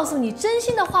我告诉你，真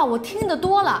心的话我听得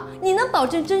多了。你能保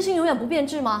证真心永远不变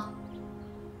质吗？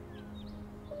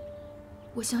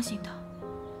我相信他，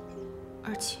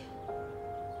而且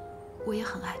我也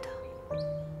很爱他，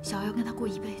想要跟他过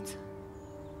一辈子。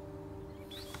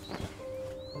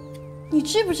你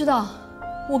知不知道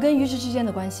我跟于之之间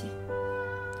的关系？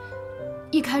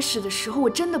一开始的时候我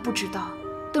真的不知道，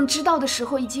等知道的时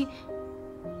候已经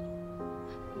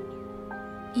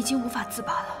无法自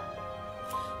拔了。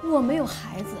我没有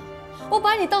孩子，我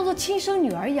把你当作亲生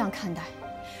女儿一样看待。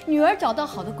女儿找到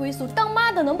好的归宿，当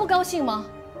妈的能不高兴吗？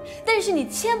但是你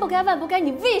千不该万不该，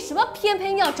你为什么偏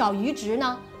偏要找于直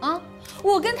呢？啊，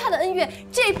我跟他的恩怨，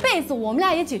这辈子我们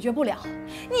俩也解决不了。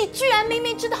你居然明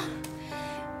明知道，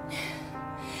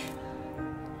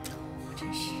我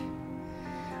真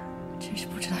是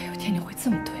不知道有一天你会这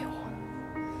么对我。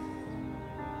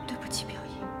对不起，表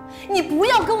姨。你不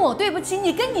要跟我对不起，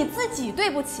你跟你自己对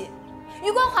不起。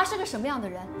余光华是个什么样的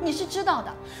人，你是知道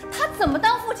的。他怎么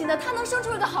当父亲的？他能生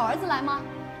出一个好儿子来吗？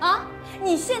啊，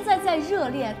你现在在热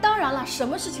恋，当然了，什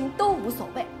么事情都无所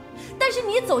谓。但是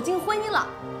你走进婚姻了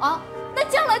啊，那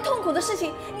将来痛苦的事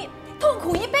情，你痛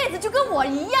苦一辈子，就跟我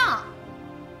一样。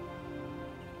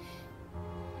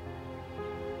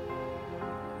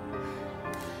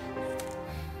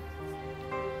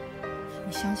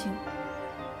你相信我，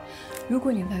如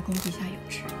果你外公地下有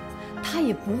知，他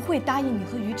也不会答应你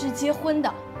和于之结婚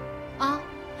的，啊！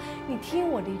你听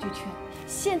我的一句劝，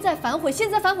现在反悔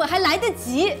还来得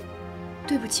及。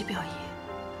对不起，表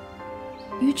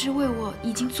姨，于之为我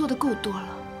已经做得够多了，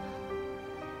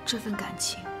这份感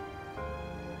情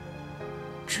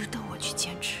值得我去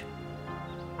坚持。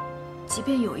即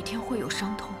便有一天会有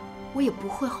伤痛，我也不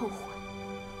会后悔，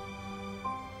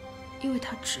因为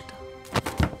他值得。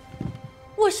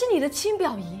我是你的亲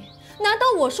表姨，难道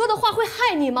我说的话会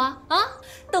害你吗？啊！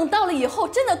等到了以后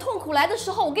真的痛苦来的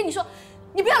时候，我跟你说，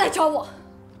你不要来找我。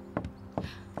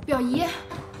表姨，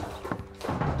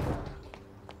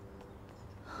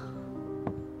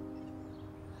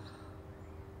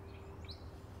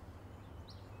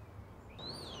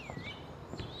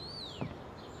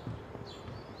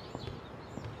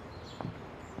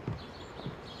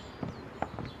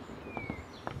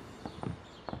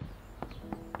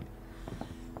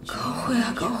高慧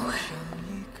啊，高慧，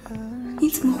你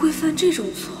怎么会犯这种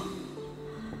错？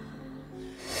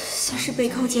先是被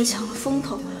高洁抢了风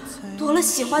头，夺了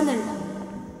喜欢的人，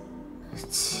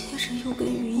接着又跟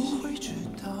于毅。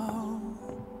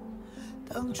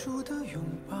当初的拥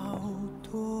抱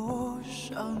多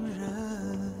伤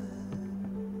人，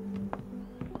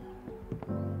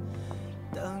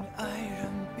当爱人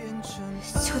变成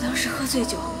就当是喝醉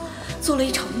酒，做了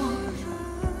一场梦，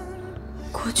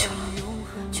过去了，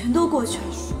全都过去了。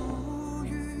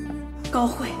高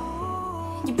慧，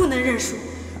你不能认输，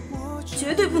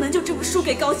绝对不能就这么输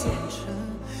给高洁。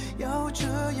咬着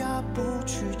牙不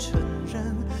去承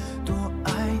认，多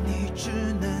爱你只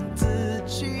能自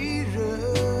己忍。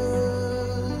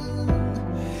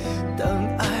当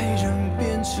爱人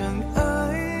变成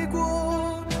爱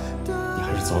过的，你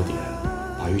还是早点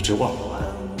把于之忘了吧。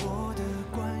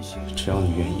只要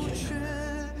你愿意，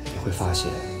你会发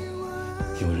现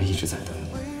有人一直在等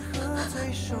你。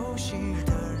最熟悉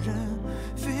的人，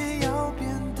非要变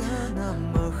得那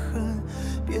么狠，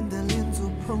变得连做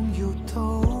朋友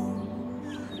都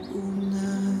不能。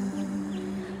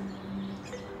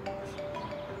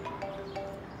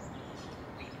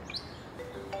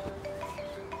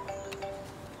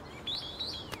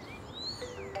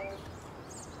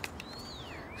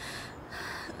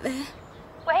喂，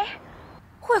喂，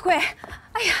慧慧，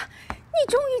哎呀，你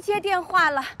终于接电话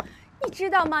了，你知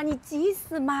道吗？你急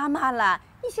死妈妈了。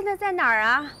你现在在哪儿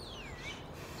啊？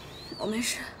我没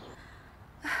事。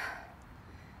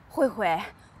慧慧，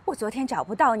我昨天找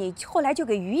不到你，后来就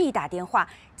给于毅打电话，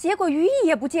结果于毅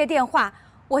也不接电话。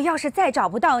我要是再找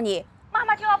不到你，妈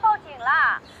妈就要报警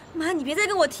了。妈，你别再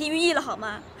跟我提于毅了好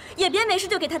吗？也别没事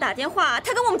就给他打电话，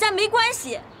他跟我们家没关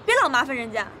系，别老麻烦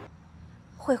人家。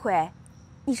慧慧，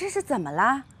你这是怎么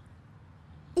了？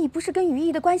你不是跟于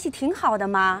毅的关系挺好的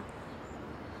吗？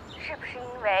是不是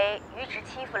因为于直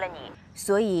欺负了你，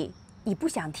所以你不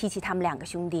想提起他们两个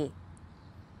兄弟？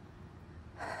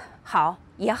好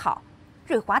也好，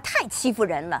瑞华太欺负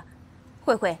人了。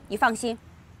慧慧，你放心，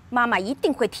妈妈一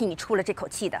定会替你出了这口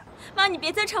气的。妈，你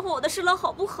别再掺和我的事了，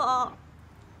好不好？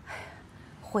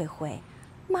慧慧，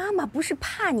妈妈不是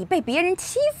怕你被别人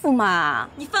欺负吗？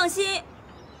你放心，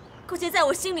高杰在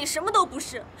我心里什么都不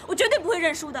是，我绝对不会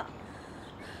认输的。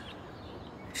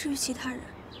至于其他人，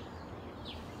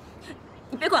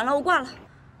你别管了，我挂了。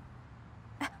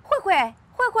哎，慧慧，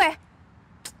慧慧。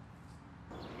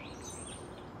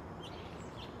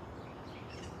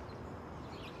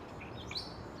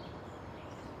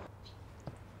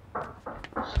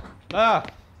来，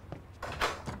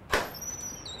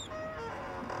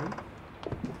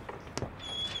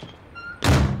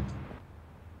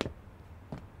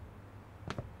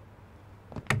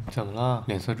怎么了？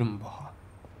脸色这么不好？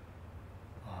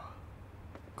啊，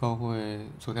高慧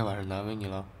昨天晚上难为你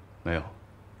了？没有。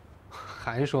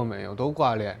还说没有，都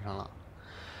挂脸上了。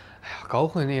哎呀，高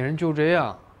慧那人就这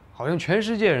样，好像全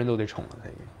世界人都得宠着她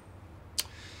一样。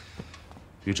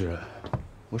于直，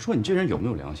我说你这人有没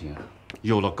有良心啊？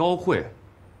有了高慧，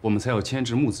我们才有牵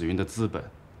制穆子云的资本。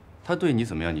他对你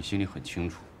怎么样，你心里很清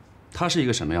楚。他是一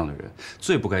个什么样的人，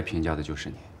最不该评价的就是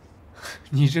你。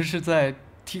你这是在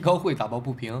替高慧打抱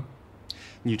不平？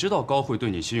你知道高慧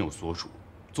对你心有所属，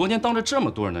昨天当着这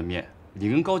么多人的面，你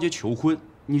跟高杰求婚，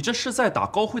你这是在打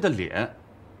高慧的脸。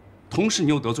同时，你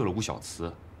又得罪了吴小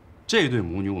慈，这对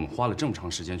母女我们花了这么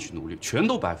长时间去努力，全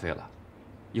都白费了。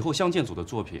以后相见组的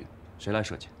作品谁来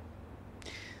设计？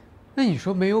那你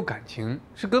说没有感情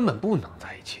是根本不能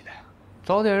在一起的呀。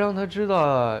早点让他知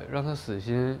道，让他死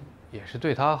心也是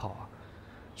对他好啊。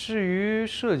至于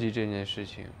设计这件事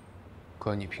情，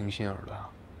哥你平心而论啊，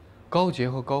高杰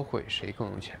和高慧谁更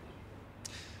有潜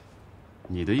力？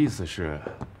你的意思是，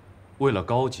为了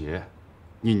高杰，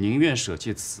你宁愿舍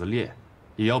弃瓷炼，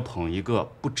也要捧一个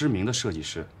不知名的设计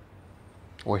师？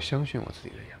我相信我自己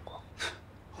的眼光。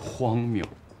荒谬！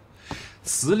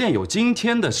瓷炼有今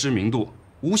天的知名度，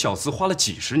吴小慈花了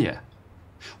几十年，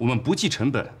我们不计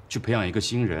成本去培养一个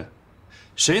新人，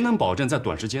谁能保证在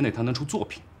短时间内他能出作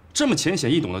品？这么浅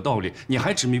显易懂的道理，你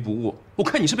还执迷不悟？我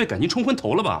看你是被感情冲昏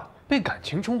头了吧？被感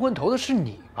情冲昏头的是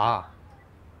你吧？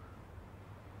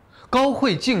高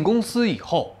慧进公司以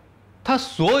后，她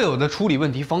所有的处理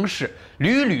问题方式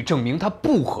屡屡证明她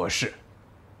不合适，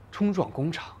冲撞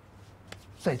工厂，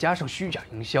再加上虚假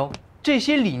营销，这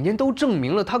些理念都证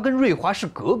明了她跟瑞华是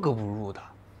格格不入的。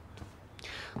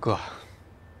哥，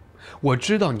我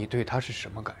知道你对她是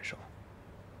什么感受。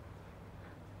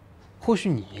或许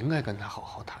你应该跟他好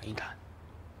好谈一谈，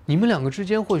你们两个之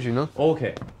间或许能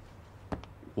OK。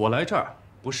我来这儿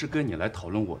不是跟你来讨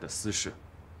论我的私事，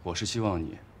我是希望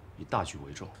你以大局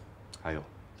为重。还有，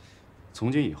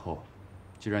从今以后，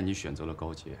既然你选择了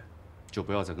高杰，就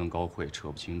不要再跟高慧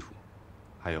扯不清楚。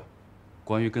还有，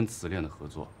关于跟瓷炼的合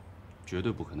作，绝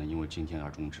对不可能因为今天而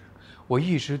终止。我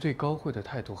一直对高慧的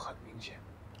态度很明显，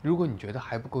如果你觉得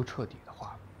还不够彻底的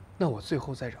话，那我最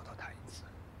后再找他谈一次。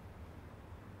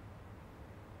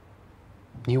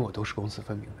你我都是公私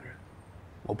分明的人，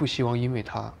我不希望因为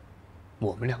他，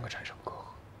我们两个产生隔阂。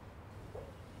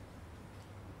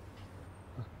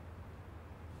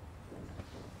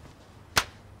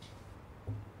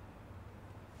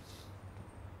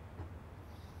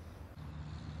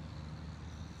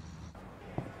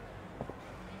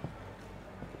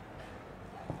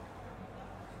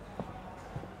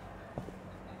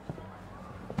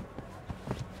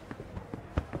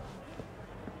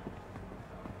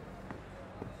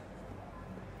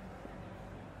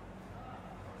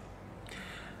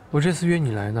我这次约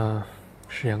你来呢，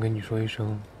是想跟你说一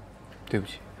声对不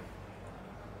起。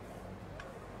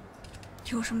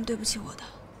有什么对不起我的？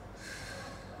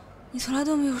你从来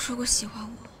都没有说过喜欢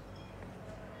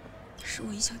我，是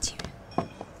我一厢情愿。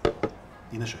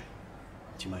您的水，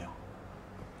请慢用。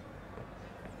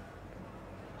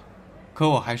可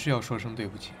我还是要说声对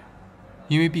不起，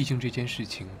因为毕竟这件事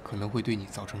情可能会对你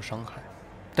造成伤害，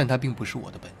但它并不是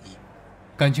我的本意。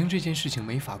感情这件事情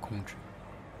没法控制。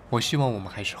我希望我们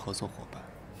还是合作伙伴。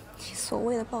你所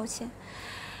谓的抱歉，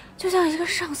就像一个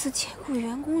上司解雇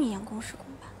员工一样公事公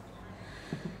办。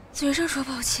嘴上说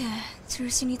抱歉，其实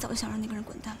心里早就想让那个人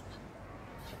滚蛋了吧？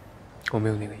我没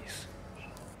有那个意思。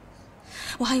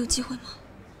我还有机会吗？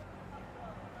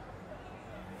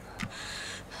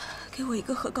给我一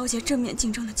个和高洁正面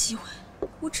竞争的机会。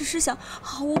我只是想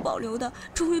毫无保留的、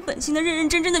忠于本心的、认认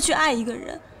真真的去爱一个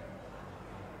人。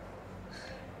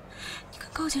你跟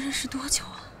高洁认识多久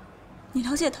啊？你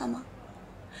了解他吗？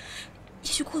也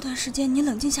许过段时间你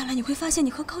冷静下来，你会发现你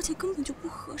和高洁根本就不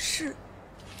合适。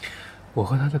我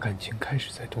和他的感情开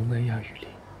始在东南亚雨林。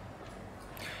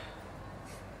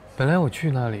本来我去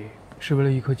那里是为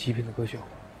了一颗极品的歌秀，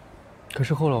可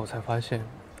是后来我才发现，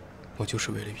我就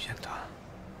是为了遇见他。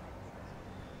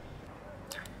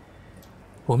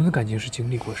我们的感情是经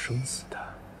历过生死的，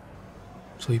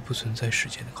所以不存在时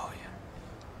间的考验。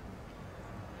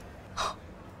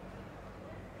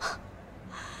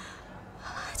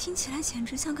听起来简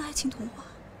直像个爱情童话。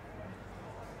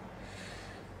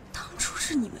当初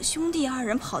是你们兄弟二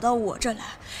人跑到我这来，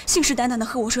信誓旦旦的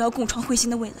和我说要共创彗星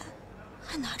的未来，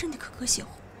还拿着那颗颗血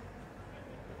红。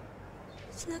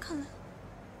现在看来，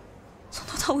从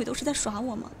头到尾都是在耍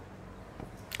我吗？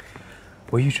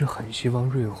我一直很希望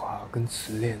瑞华跟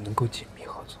慈恋能够紧密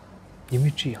合作，因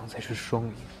为这样才是双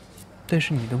赢。但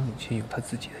是你的母亲有她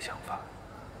自己的想法，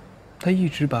她一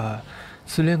直把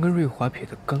慈恋跟瑞华撇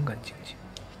得干干净净。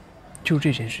就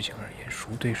这件事情而言，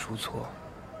孰对孰错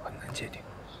很难界定。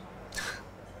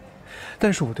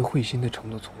但是我对彗星的承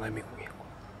诺从来没有变过，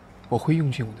我会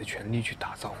用尽我的全力去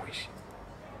打造彗星。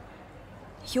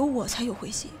有我才有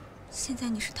彗星，现在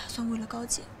你是打算为了高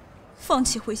洁放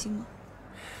弃彗星吗？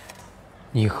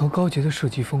你和高洁的设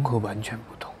计风格完全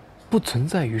不同，不存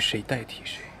在于谁代替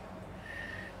谁。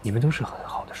你们都是很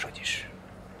好的设计师，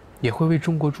也会为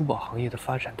中国珠宝行业的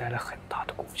发展带来很大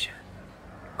的贡献。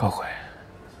高慧，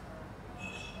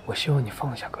我希望你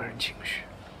放下个人情绪，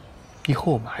以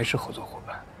后我们还是合作伙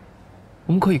伴，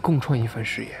我们可以共创一番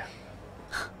事业。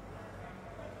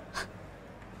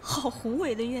好宏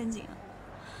伟的愿景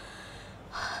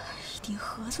啊！一顶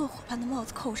合作伙伴的帽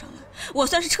子扣上来，我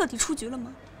算是彻底出局了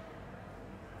吗？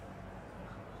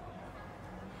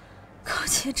高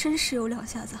洁真是有两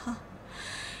下子哈，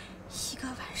一个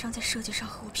晚上在设计上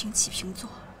和我平起平坐，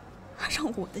还让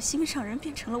我的心上人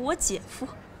变成了我姐夫。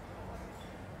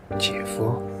姐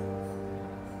夫？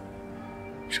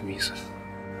什么意思？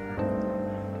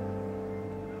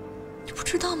你不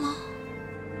知道吗？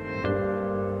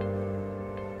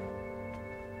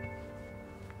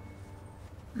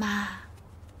妈，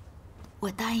我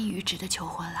答应于直的求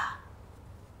婚了。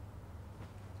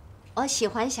我喜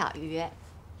欢小鱼。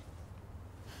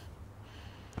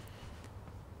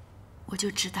我就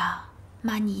知道，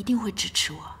妈你一定会支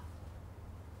持我。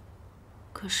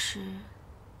可是，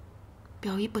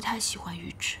表姨不太喜欢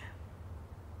于直，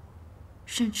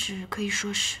甚至可以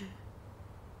说是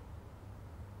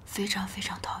非常非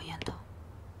常讨厌的。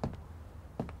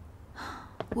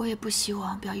我也不希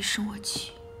望表姨生我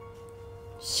气。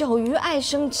小鱼爱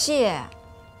生气。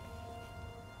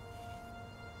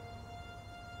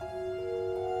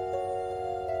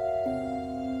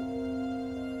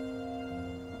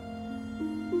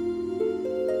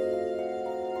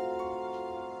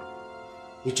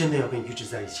你真的要跟于直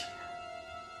在一起？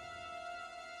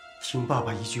听爸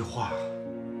爸一句话，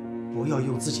不要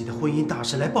用自己的婚姻大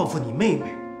事来报复你妹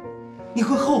妹，你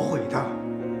会后悔的。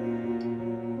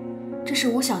这是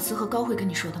吴小慈和高慧跟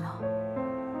你说的吗？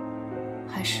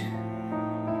还是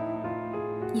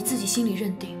你自己心里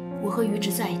认定我和于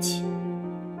直在一起，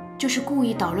就是故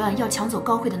意捣乱要抢走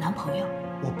高慧的男朋友？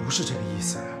我不是这个意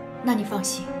思。那你放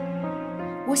心，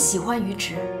我喜欢于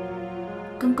直，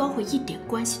跟高慧一点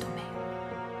关系都没有。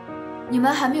你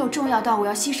们还没有重要到我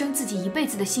要牺牲自己一辈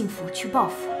子的幸福去报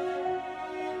复。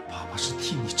爸爸是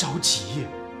替你着急。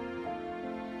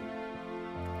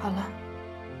好了，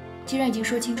既然已经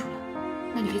说清楚了，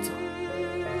那你可以走。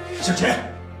小杰，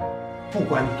不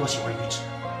管你多喜欢于直，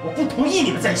我不同意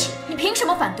你们在一起。你凭什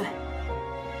么反对？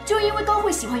就因为高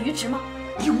慧喜欢于直吗？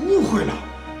你误会了。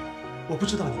我不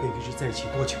知道你跟于直在一起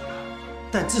多久了，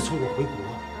但自从我回国，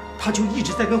他就一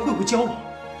直在跟慧慧交往。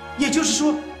也就是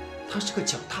说，他是个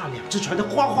脚踏两只船的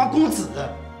花花公子。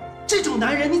这种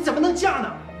男人你怎么能嫁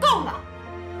呢？够了！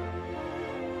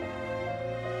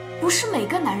不是每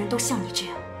个男人都像你这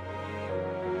样。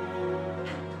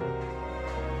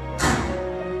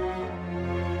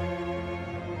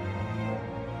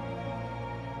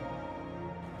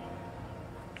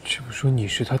这么说你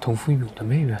是他同父异母的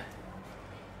妹妹？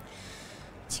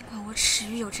尽管我耻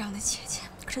于有这样的姐姐，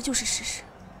可这就是事实。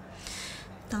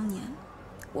当年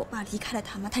我爸离开了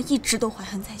他妈，他一直都怀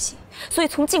恨在心，所以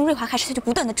从进瑞华开始，他就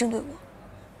不断的针对我。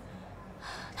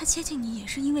他接近你也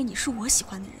是因为你是我喜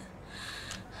欢的人。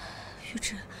玉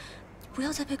芝，你不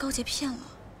要再被高洁骗了。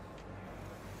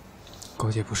高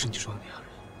洁不是你说的那样的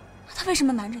人。他为什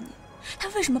么瞒着你？他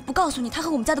为什么不告诉你他和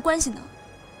我们家的关系呢？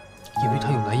因为他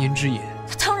有难言之隐。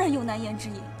他当然有难言之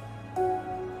隐。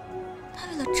他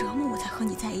为了折磨我才和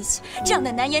你在一起，这样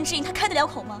的难言之隐他开得了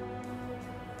口吗？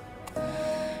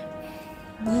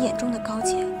你眼中的高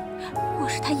洁，不过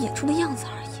是他演出的样子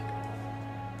而已。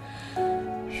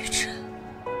玉芝，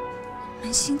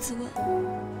扪心自问，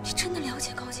你真的了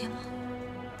解高洁吗？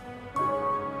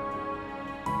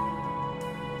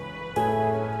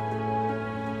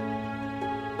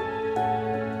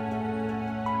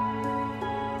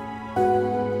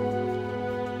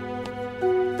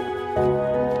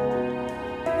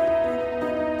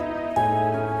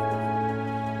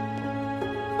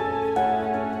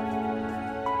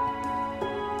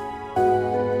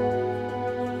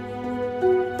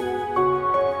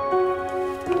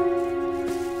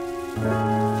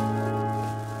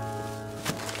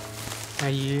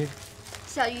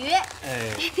小鱼，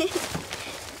哎，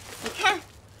你看，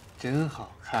真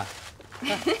好看。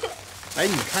来，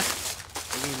你看，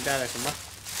我给你带了什么？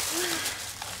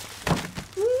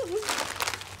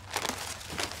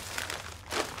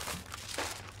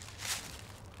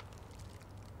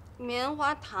棉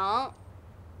花糖。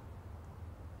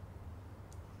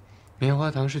棉花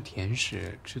糖是甜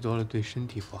食，吃多了对身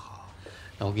体不好。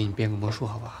那我给你变个魔术，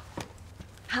好不好？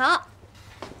好。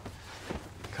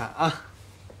看啊。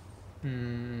这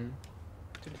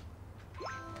里。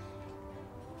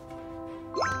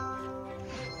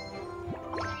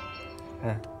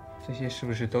这些是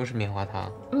不是都是棉花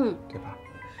糖？对吧？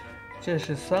这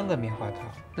是3个棉花糖。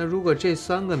那如果这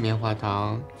3个棉花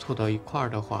糖凑到一块儿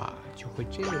的话，就会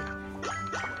这样。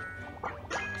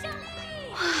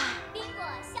哇！宾果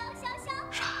消消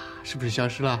消！是不是消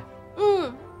失了？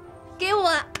给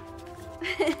我。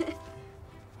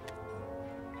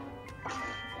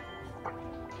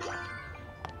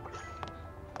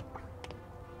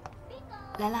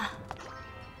来啦！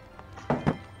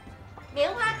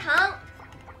棉花糖。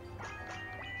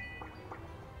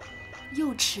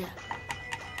又吃。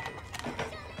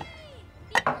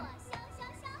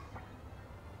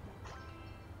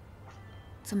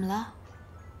怎么了？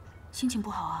心情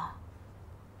不好啊？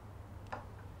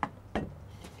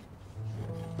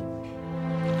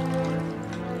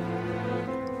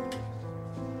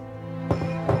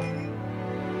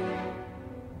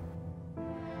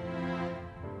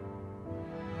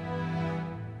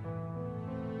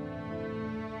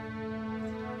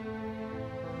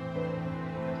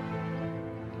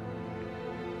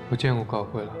我见过高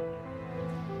慧了，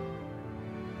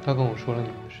他跟我说了你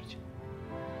们的事情，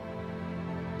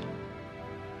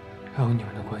还有你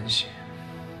们的关系。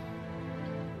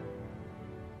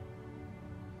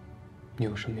你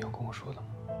有什么要跟我说的吗？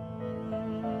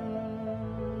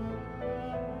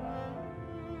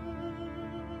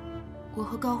我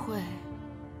和高慧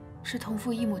是同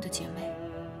父异母的姐妹，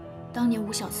当年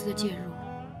吴小四的介入，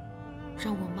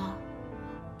让我妈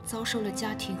遭受了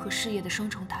家庭和事业的双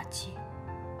重打击。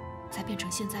才变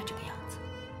成现在这个样子。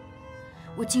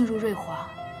我进入瑞华，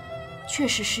确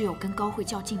实是有跟高慧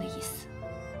较劲的意思。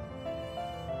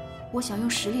我想用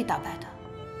实力打败她，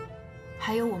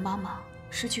还有我妈妈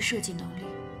失去设计能力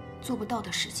做不到的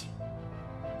事情，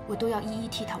我都要一一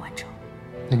替她完成。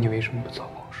那你为什么不早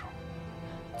跟我说？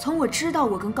从我知道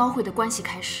我跟高慧的关系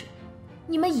开始，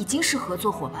你们已经是合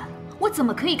作伙伴了，我怎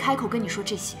么可以开口跟你说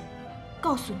这些？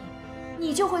告诉你，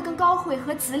你就会跟高慧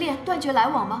和子恋断绝来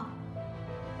往吗？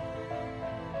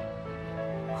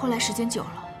后来时间久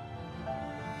了，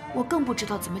我更不知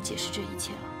道怎么解释这一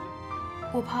切了。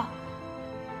我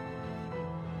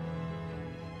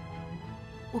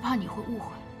怕你会误会。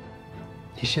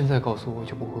你现在告诉我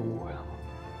就不会误会了吗？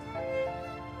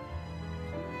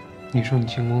你说你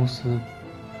进公司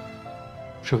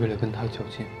是为了跟他较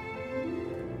劲，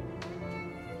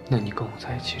那你跟我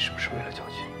在一起是不是为了较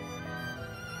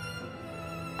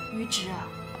劲？于直啊，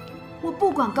我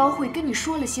不管高慧跟你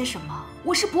说了些什么，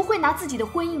我是不会拿自己的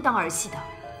婚姻当儿戏的。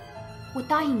我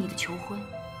答应你的求婚，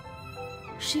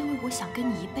是因为我想跟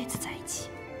你一辈子在一起。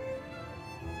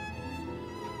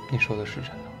你说的是真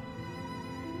的？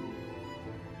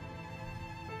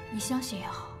你相信也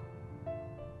好，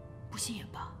不信也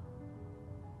罢，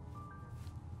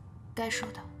该说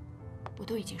的我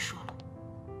都已经说了。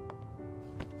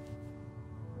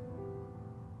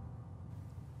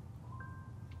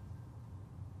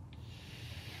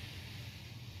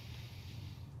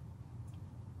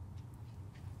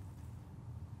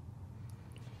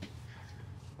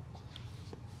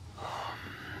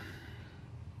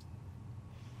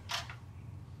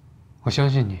我相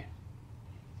信你，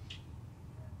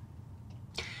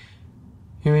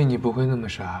因为你不会那么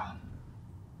傻，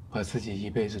把自己一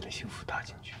辈子的幸福搭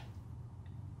进去。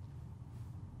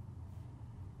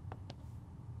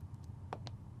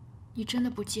你真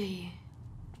的不介意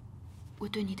我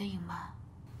对你的隐瞒？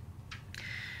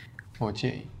我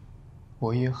介意，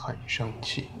我也很生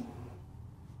气。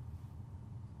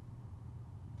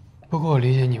不过我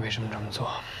理解你为什么这么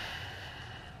做。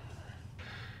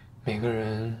每个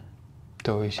人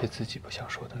都有一些自己不想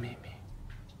说的秘密，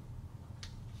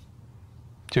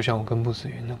就像我跟穆子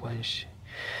云的关系，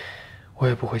我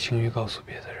也不会轻易告诉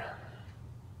别的人。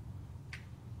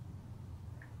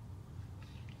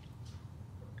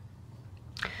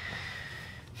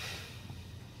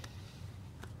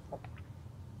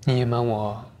你隐瞒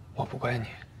我，我不怪你，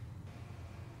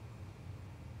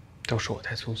都是我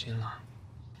太粗心了，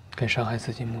跟伤害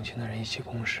自己母亲的人一起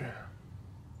共事，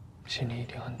心里一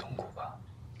定很痛苦吧？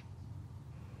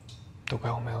都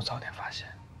怪我没有早点发现。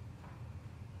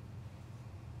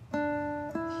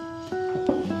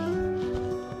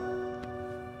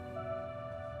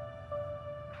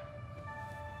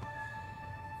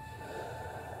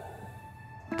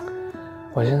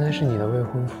我现在是你的未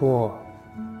婚夫，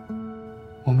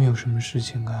我们有什么事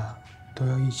情啊，都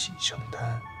要一起承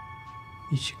担，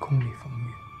一起共历风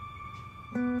雨。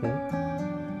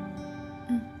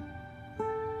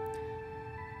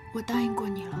我答应过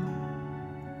你了，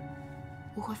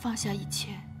我会放下一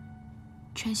切，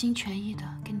全心全意的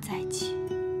跟你在一起。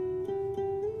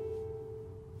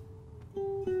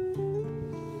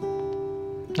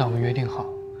那我们约定好，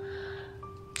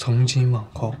从今往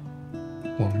后，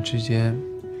我们之间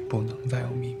不能再有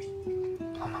秘密，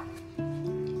好吗？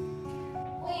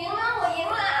我赢了，我赢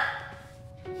了！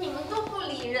你们都不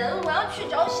理人，我要去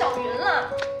找小云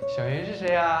了。小云是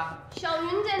谁呀？小云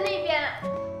在那边。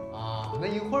啊，那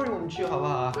一会儿我们去好不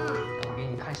好？我给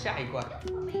你看下一关。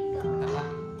看啊，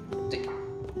这个，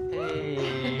嘿，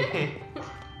对。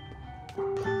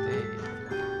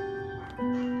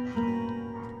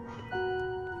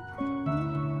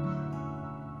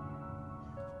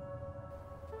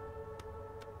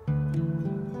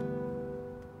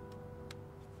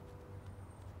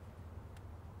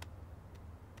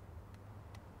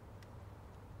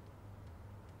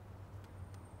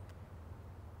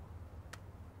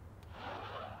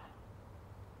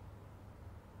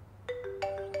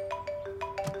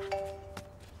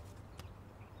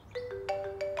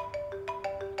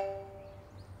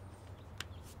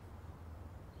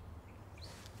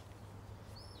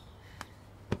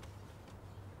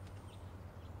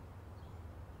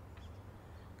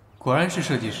果然是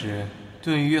设计师，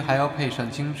炖鱼还要配上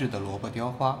精致的萝卜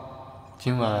雕花。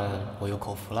今晚我有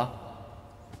口福了。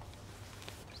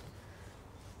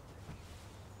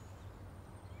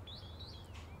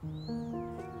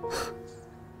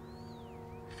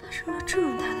发生了这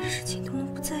么大的事情都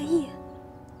能不在意，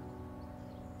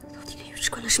他到底跟玉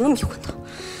芝关了什么迷魂汤？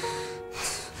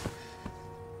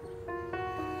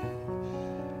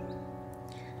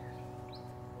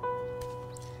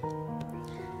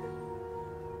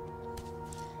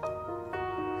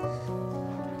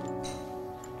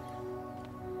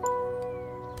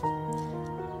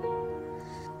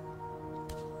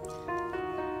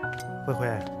慧慧，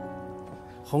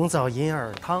红枣银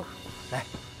耳汤，来。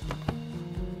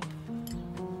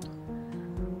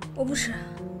我不吃，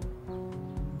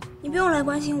你不用来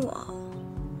关心我，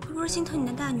我不是心疼你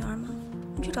的大女儿吗？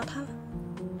你去找她吧。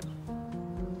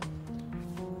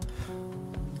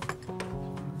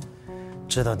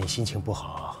知道你心情不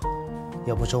好，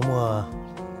要不周末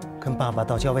跟爸爸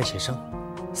到郊外写生，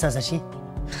散散心。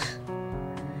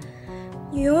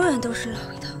你永远都是老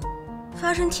一套，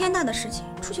发生天大的事情，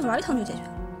出去玩一趟就解决了。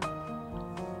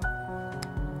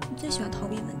你最喜欢逃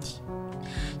避问题，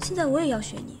现在我也要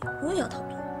学你，我也要逃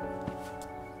避。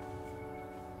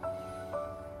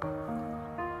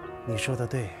你说的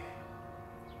对，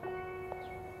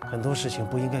很多事情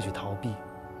不应该去逃避，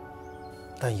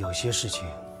但有些事情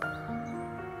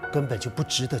根本就不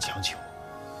值得强求。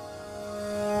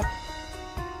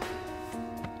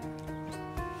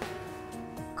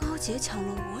高洁抢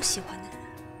了我喜欢的人，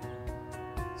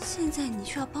现在你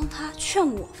却要帮他劝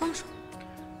我放手。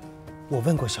我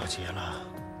问过小杰了，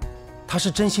他是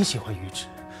真心喜欢玉芝，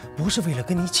不是为了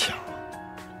跟你抢。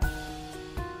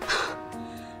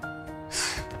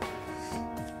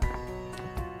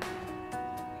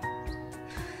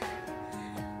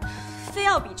非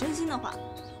要比真心的话，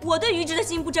我对玉芝的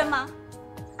心不真吗？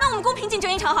那我们公平竞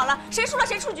争一场好了，谁输了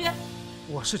谁出局。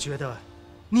我是觉得，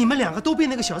你们两个都被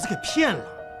那个小子给骗了，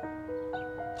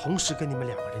同时跟你们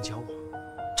两个人交往，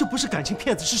这不是感情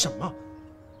骗子是什么？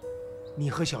你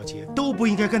和小杰都不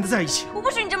应该跟他在一起。我不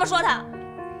许你这么说他。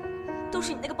都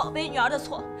是你那个宝贝女儿的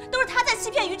错，都是她在欺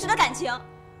骗于直的感情。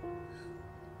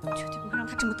我绝对不会让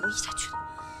她这么得意下去的。